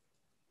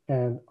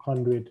 and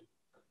 100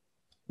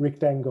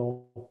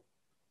 rectangle,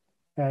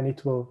 and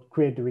it will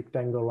create the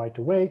rectangle right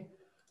away.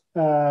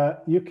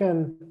 You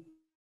can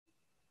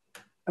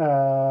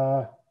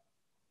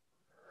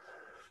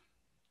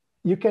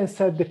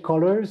set the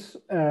colors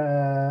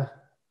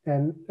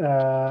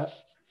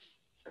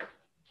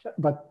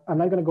but I'm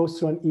not going to go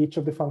through on each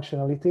of the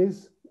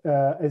functionalities.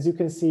 As you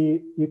can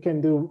see, you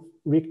can do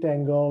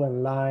rectangle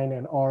and line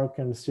and arc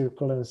and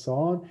circle and so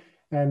on.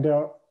 And there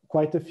are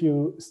quite a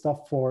few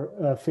stuff for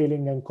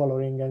filling and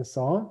coloring and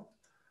so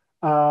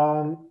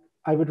on.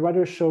 I would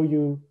rather show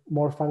you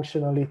more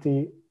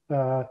functionality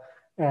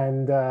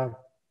and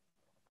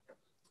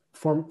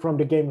from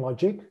the game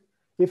logic.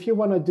 If you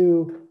want to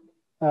do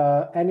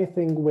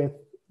anything with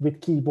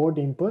keyboard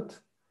input,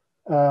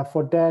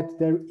 for that,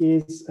 there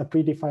is a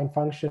predefined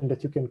function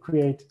that you can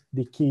create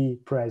the key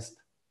pressed.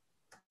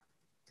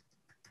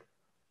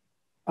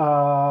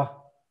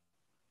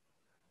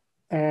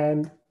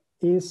 And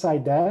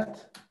inside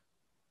that,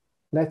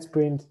 let's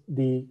print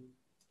the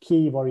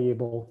key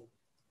variable.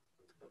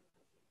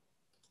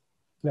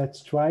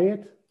 Let's try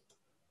it.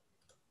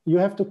 You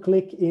have to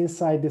click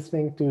inside this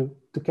thing to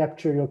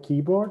capture your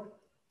keyboard.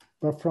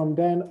 But from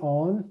then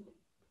on,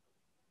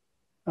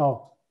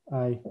 oh,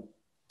 I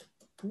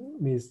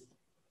missed.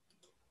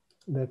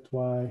 That's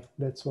why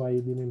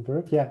it didn't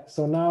work. Yeah,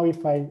 so now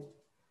if I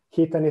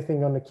hit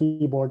anything on the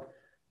keyboard,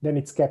 then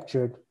it's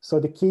captured. So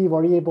the key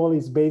variable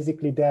is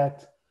basically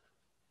that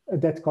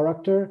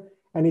character.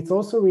 And it's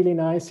also really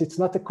nice. It's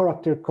not a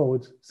character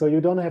code. So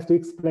you don't have to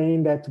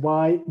explain that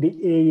why the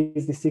A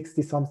is the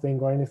 60 something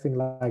or anything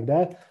like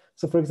that.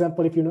 So for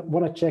example, if you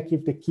want to check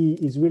if the key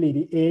is really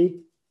the A,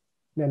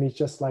 then it's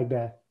just like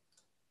that.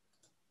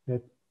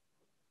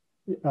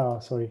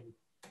 Sorry.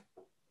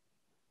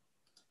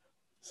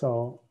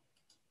 So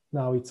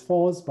now it's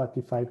false, but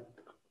if I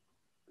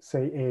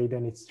say A,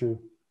 then it's true.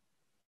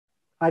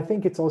 I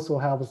think it also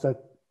helps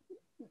that,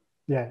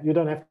 yeah, you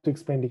don't have to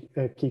explain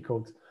the key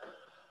codes.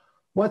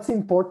 What's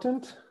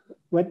important,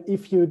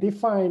 if you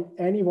define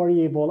any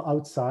variable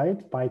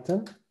outside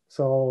Python,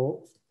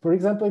 so for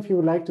example, if you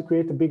would like to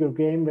create a bigger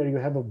game where you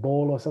have a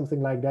ball or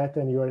something like that,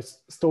 and you are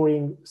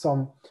storing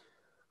some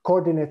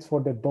coordinates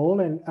for the ball,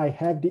 and I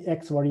have the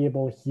X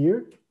variable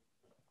here.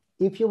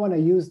 If you want to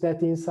use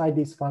that inside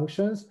these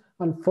functions,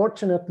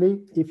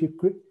 unfortunately, if you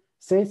could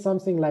say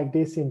something like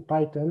this in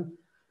Python,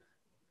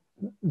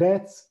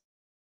 that's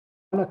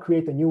going to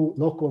create a new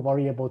local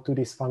variable to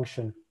this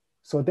function.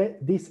 So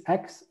that this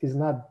X is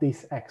not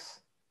this X.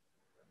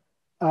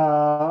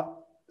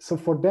 So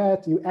for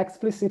that, you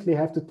explicitly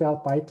have to tell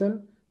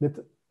Python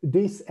that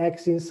this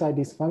X inside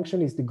this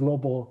function is the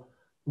global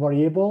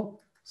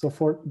variable. So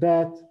for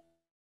that,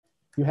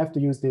 you have to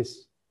use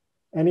this.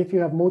 And if you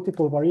have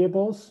multiple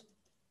variables,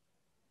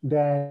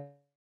 then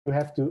you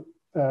have to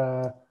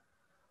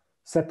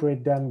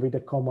separate them with a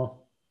comma.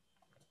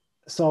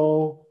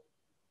 So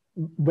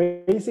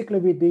basically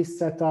with this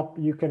setup,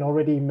 you can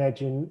already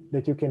imagine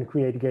that you can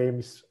create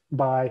games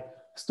by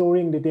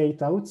storing the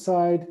data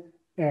outside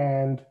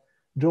and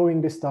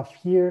drawing the stuff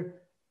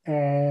here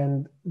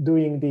and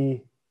doing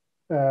the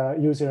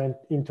user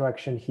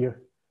interaction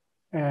here.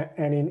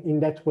 And in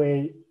that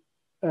way,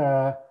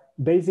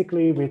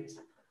 basically with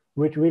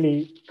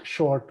really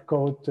short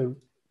code to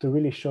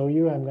really show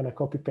you, I'm going to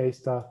copy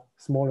paste a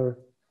smaller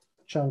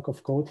chunk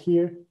of code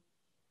here.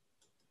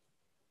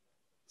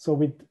 So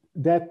with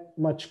that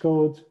much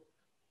code,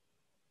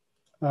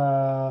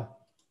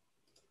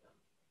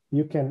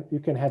 you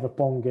can have a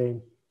Pong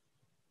game.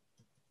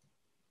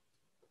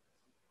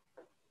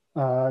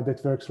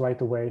 that works right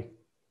away.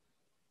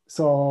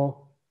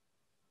 So,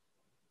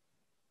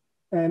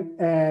 and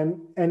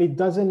it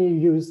doesn't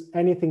use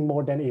anything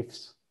more than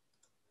ifs.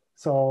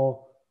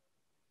 So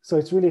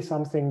it's really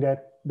something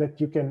that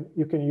you can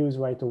use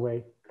right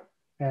away,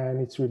 and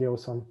it's really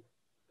awesome.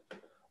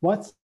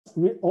 What's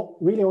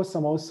really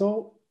awesome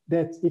also,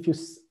 that if you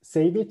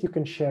save it, you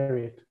can share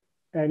it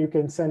and you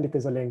can send it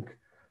as a link.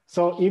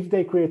 So if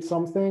they create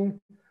something,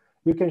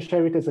 you can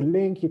share it as a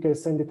link, you can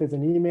send it as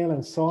an email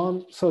and so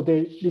on. So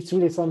it's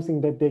really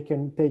something that they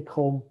can take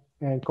home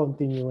and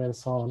continue and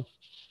so on,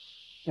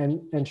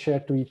 and share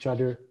to each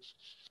other.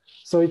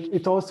 So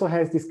it also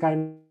has this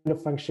kind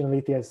of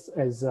functionality as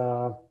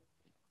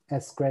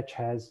Scratch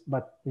has,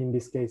 but in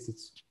this case,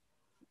 it's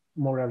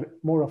more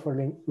of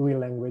a real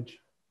language.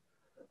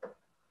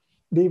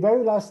 The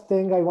very last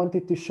thing I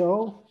wanted to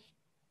show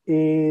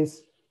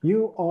is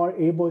you are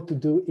able to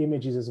do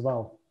images as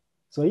well.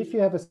 So if you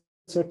have a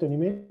certain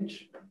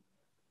image,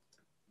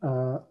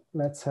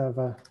 let's have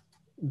a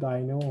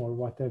dino or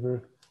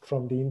whatever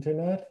from the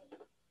internet.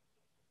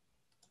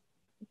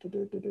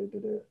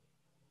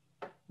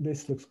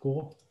 This looks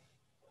cool.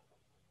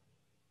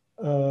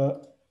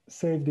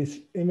 Save this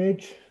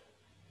image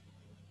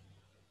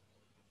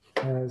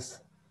as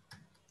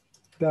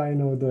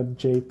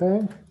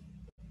dino.jpg.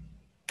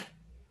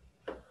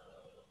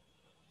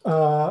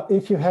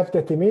 If you have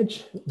that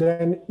image,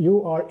 then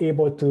you are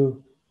able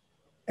to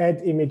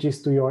add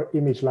images to your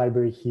image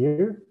library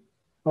here.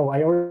 Oh,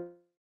 I already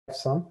have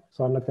some,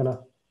 so I'm not gonna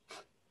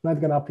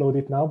upload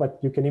it now, but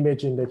you can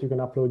imagine that you can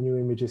upload new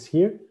images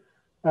here.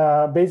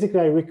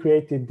 Basically, I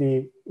recreated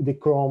the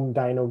Chrome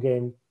Dino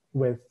game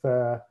with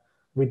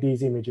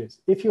these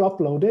images. If you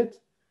upload it,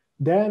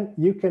 then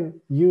you can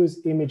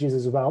use images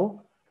as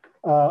well.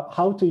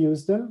 How to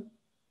use them?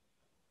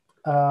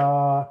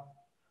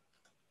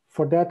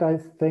 For that, I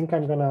think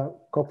I'm gonna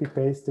copy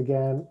paste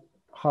again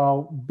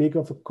how big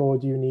of a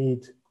code you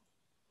need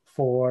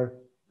for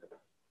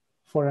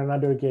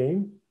another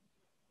game.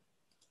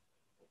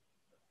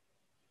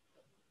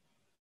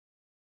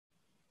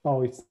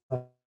 Oh, it's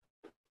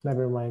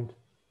never mind.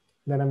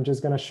 Then I'm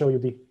just gonna show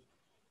you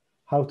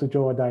how to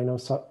draw a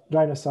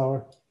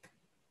dinosaur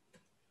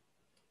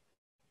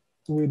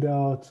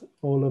without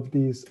all of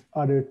these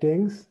other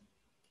things.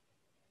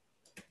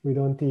 We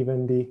don't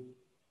even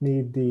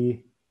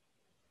need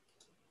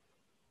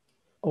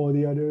all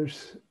the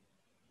others.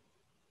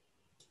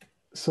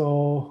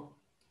 So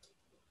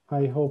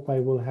I hope I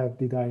will have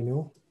the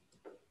dino.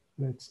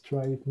 Let's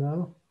try it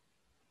now.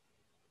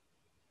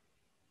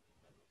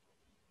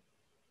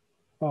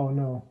 Oh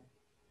no.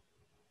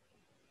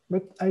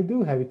 But I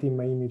do have it in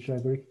my image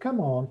library. Come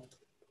on.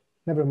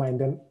 Never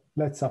mind, then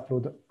let's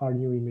upload our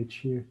new image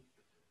here.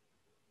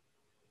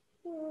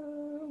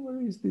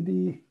 Where is the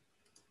D?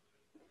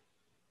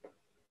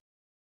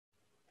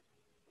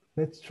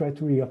 Let's try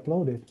to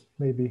re-upload it.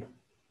 Maybe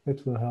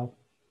that will help.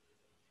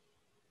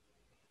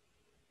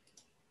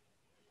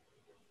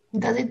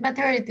 Does it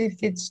matter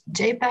if it's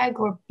JPEG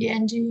or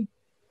PNG?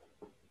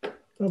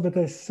 Oh, but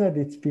I said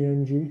it's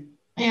PNG.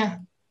 Yeah.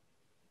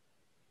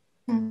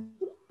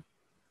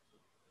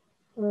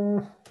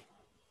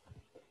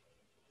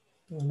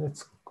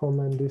 Let's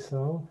comment this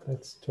out.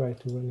 Let's try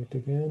to run it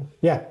again.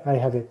 Yeah, I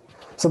have it.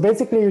 So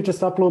basically you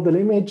just upload the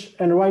image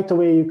and right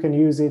away you can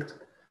use it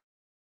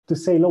to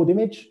say load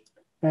image.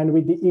 And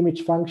with the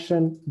image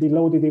function, the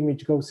loaded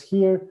image goes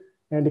here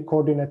and the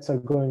coordinates are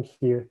going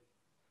here.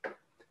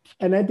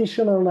 An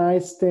additional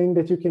nice thing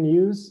that you can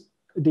use,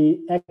 the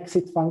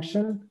exit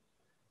function,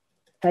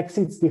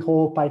 exits the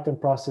whole Python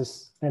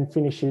process and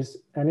finishes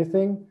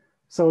anything.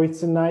 So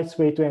it's a nice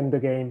way to end the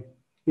game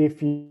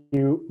if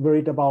you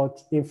worried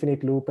about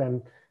infinite loop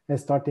and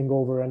starting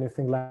over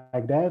anything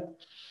like that.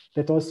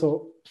 That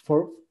also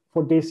for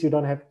this you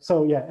don't have.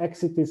 So yeah,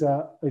 exit is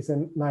a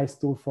nice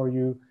tool for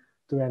you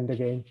to end the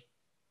game.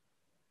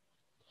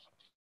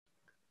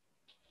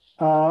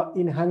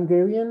 In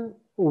Hungarian,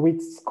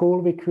 with school,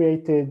 we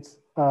created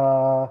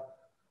a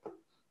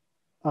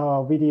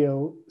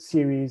video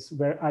series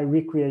where I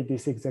recreate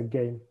this exact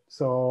game.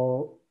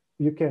 So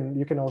you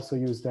can also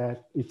use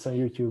that. It's on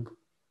YouTube.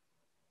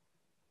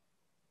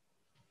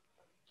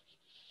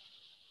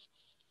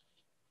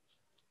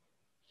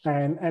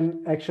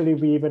 And actually,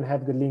 we even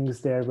have the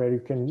links there where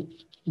you can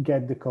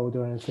get the code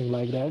or anything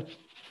like that.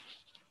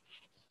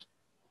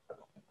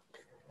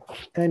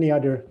 Any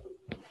other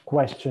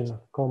question,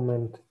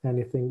 comment,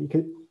 anything?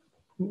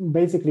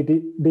 Basically,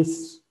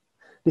 this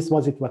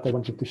was it, what I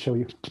wanted to show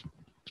you.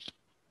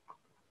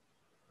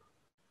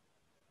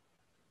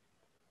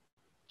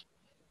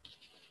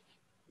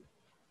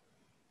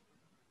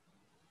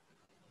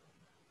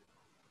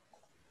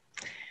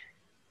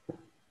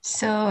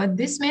 So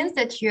this means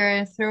that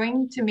you're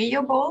throwing to me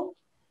your ball,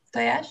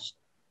 Toyas?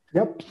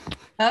 Yep.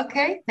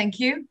 Okay, thank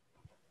you.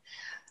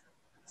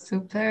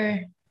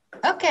 Super.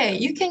 Okay,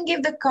 you can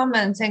give the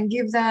comments and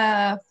give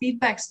the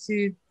feedbacks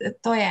to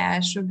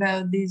Toyas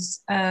about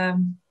this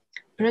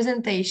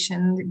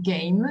presentation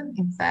game.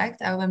 In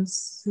fact, I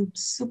was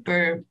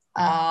super,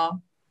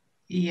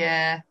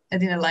 yeah, I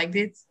didn't like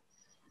it.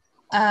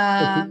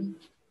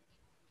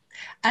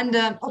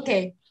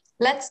 Okay,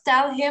 let's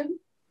tell him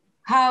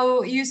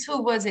how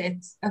useful was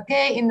it.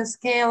 Okay, in the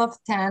scale of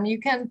 10, you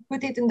can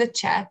put it in the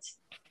chat.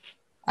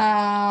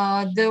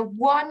 The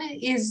one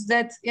is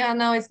that, yeah,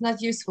 no, it's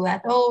not useful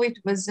at all. It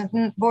was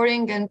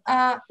boring and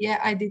yeah,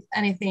 I did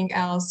anything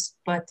else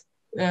but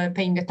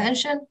paying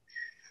attention.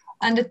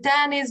 And the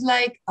 10 is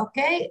like,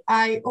 okay,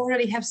 I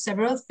already have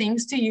several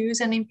things to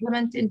use and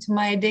implement into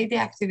my daily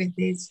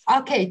activities.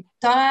 Okay,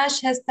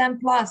 Tamás has 10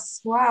 plus.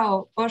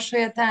 Wow,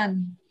 Orsolya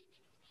 10.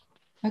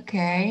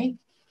 Okay.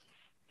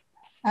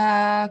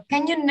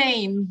 Can you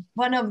name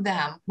one of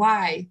them?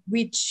 Why?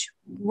 Which?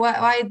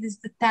 Why is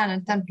the 10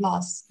 and 10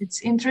 plus?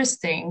 It's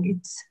interesting.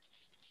 It's.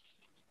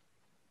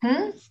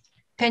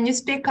 Can you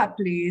speak up,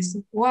 please?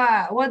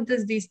 Why? What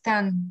does this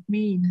 10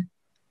 mean?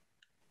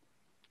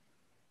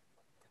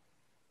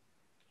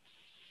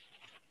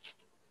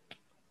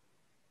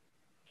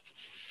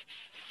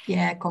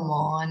 Yeah, come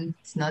on.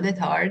 It's not that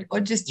hard. Or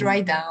just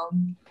write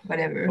down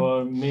whatever.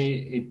 For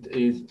me,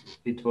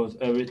 it was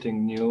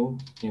everything new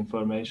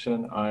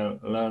information. I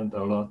learned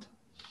a lot.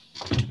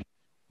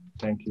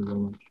 Thank you very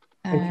much.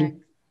 Thank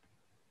you.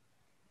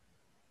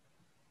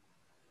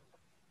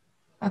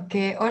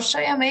 Okay,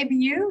 Orsolya, maybe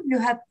you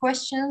had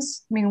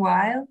questions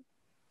meanwhile?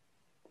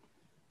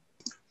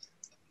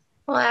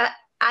 Well,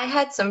 I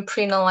had some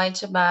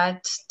pre-knowledge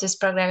about this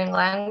programming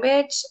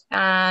language,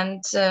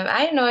 and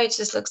I don't know, it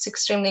just looks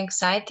extremely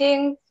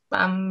exciting.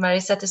 I'm very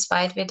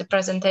satisfied with the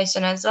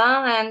presentation as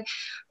well. And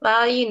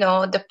well, you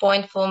know, the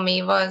point for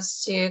me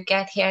was to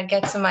get here,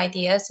 get some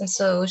ideas and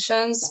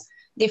solutions,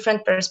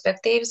 different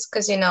perspectives,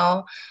 because, you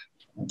know,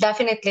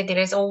 definitely there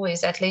is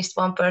always at least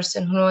one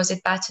person who knows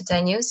it better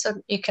than you, so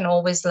you can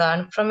always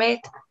learn from it.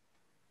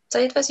 So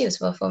it was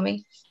useful for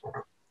me.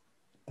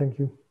 Thank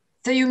you.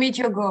 So you meet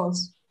your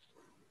goals?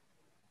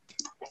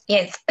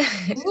 Yes.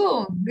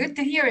 Cool, good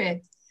to hear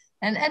it.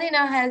 And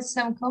Elena has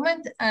some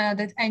comment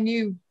that I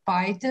knew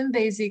Python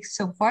basics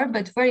so far,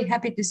 but very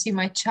happy to see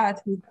my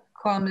chat with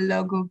com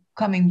logo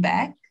coming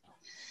back.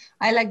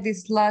 I like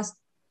this last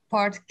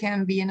part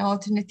can be an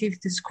alternative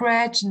to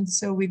Scratch, and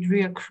so with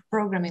real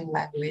programming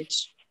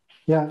language.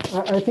 Yeah,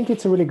 I think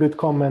it's a really good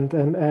comment,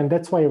 and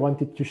that's why I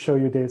wanted to show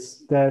you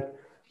this, that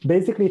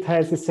basically it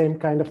has the same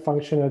kind of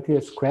functionality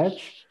as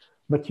Scratch,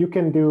 but you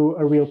can do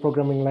a real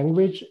programming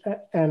language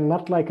and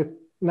not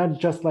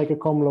just like a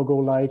com logo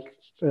like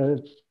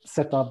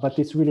setup, but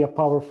it's really a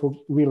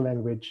powerful real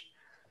language.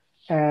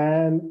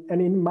 And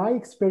in my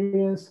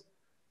experience,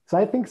 so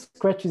I think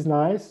Scratch is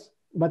nice,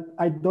 but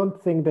I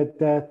don't think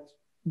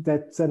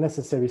that's a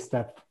necessary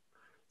step.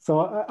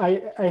 So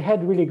I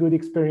had really good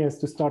experience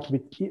to start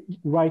with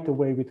right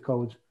away with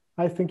code.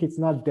 I think it's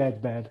not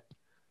that bad.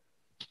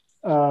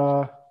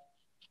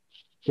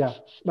 Yeah,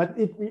 but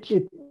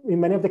it in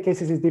many of the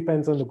cases it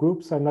depends on the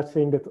group. So I'm not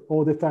saying that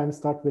all the time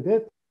start with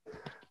it,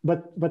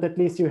 but at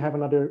least you have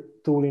another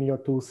tool in your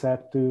tool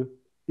set to.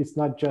 It's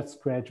not just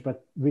Scratch,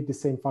 but with the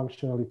same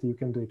functionality, you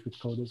can do it with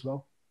code as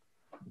well.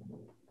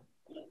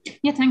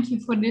 Yeah, thank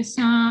you for this.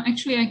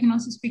 Actually, I can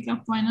also speak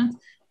up. Why not?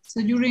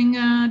 So during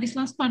this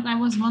last part, I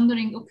was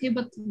wondering, okay,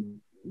 but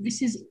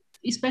this is,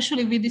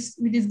 especially with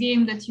this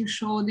game that you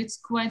showed, it's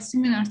quite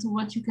similar to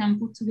what you can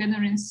put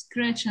together in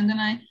Scratch. And then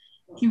I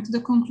came to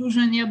the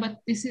conclusion, yeah, but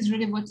this is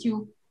really what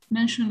you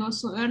mentioned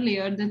also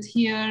earlier, that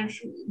here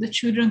the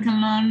children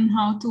can learn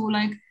how to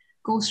like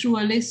go through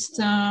a list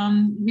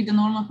with the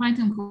normal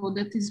Python code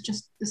that is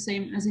just the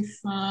same as if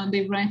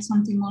they write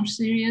something more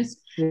serious.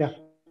 Yeah.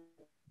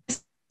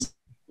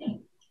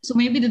 So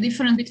maybe the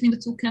difference between the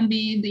two can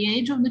be the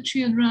age of the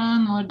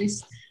children, or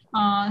this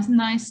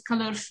nice,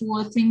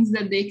 colorful things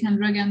that they can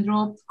drag and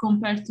drop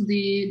compared to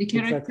the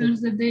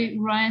characters that they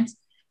write.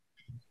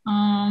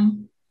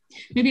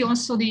 Maybe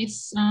also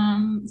this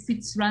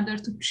fits rather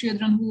to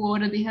children who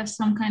already have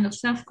some kind of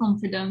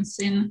self-confidence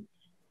in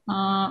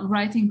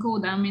writing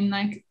code. I mean,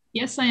 like,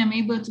 yes, I am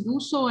able to do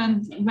so,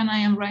 and when I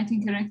am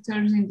writing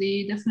characters in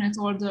the definite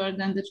order,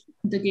 then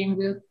the game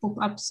will pop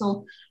up.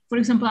 So, for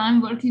example,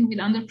 I'm working with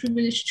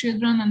underprivileged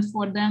children, and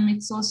for them,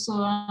 it's also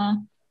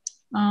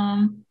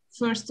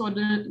first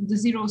order, the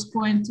zeros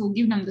point to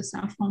give them the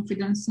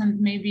self-confidence, and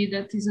maybe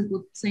that is a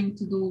good thing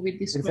to do with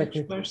this Scratch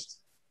first.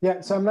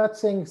 Yeah, so I'm not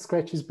saying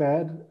Scratch is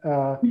bad,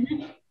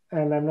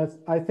 and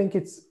I think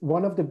it's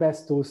one of the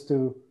best tools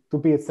to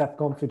build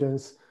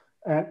self-confidence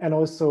and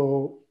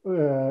also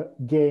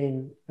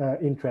gain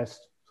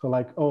interest. So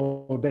like,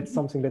 oh, that's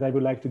something that I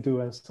would like to do,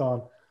 and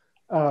so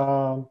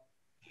on.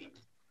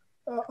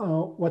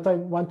 What I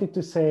wanted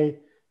to say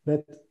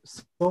that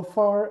so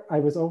far I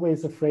was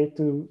always afraid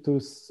to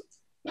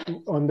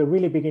on the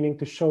really beginning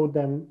to show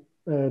them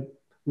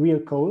real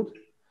code,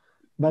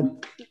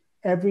 but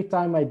every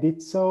time I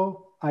did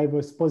so, I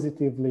was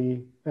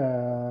positively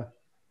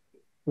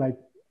like,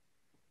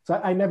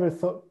 so I never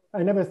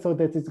thought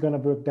that it's gonna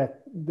work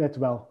that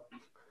well.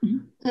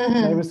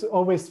 Mm-hmm. I was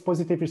always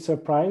positively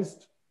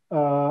surprised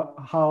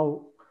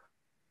how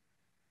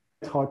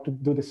hard to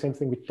do the same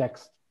thing with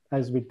text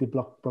as with the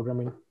block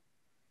programming,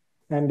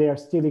 and they are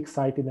still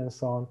excited and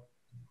so on.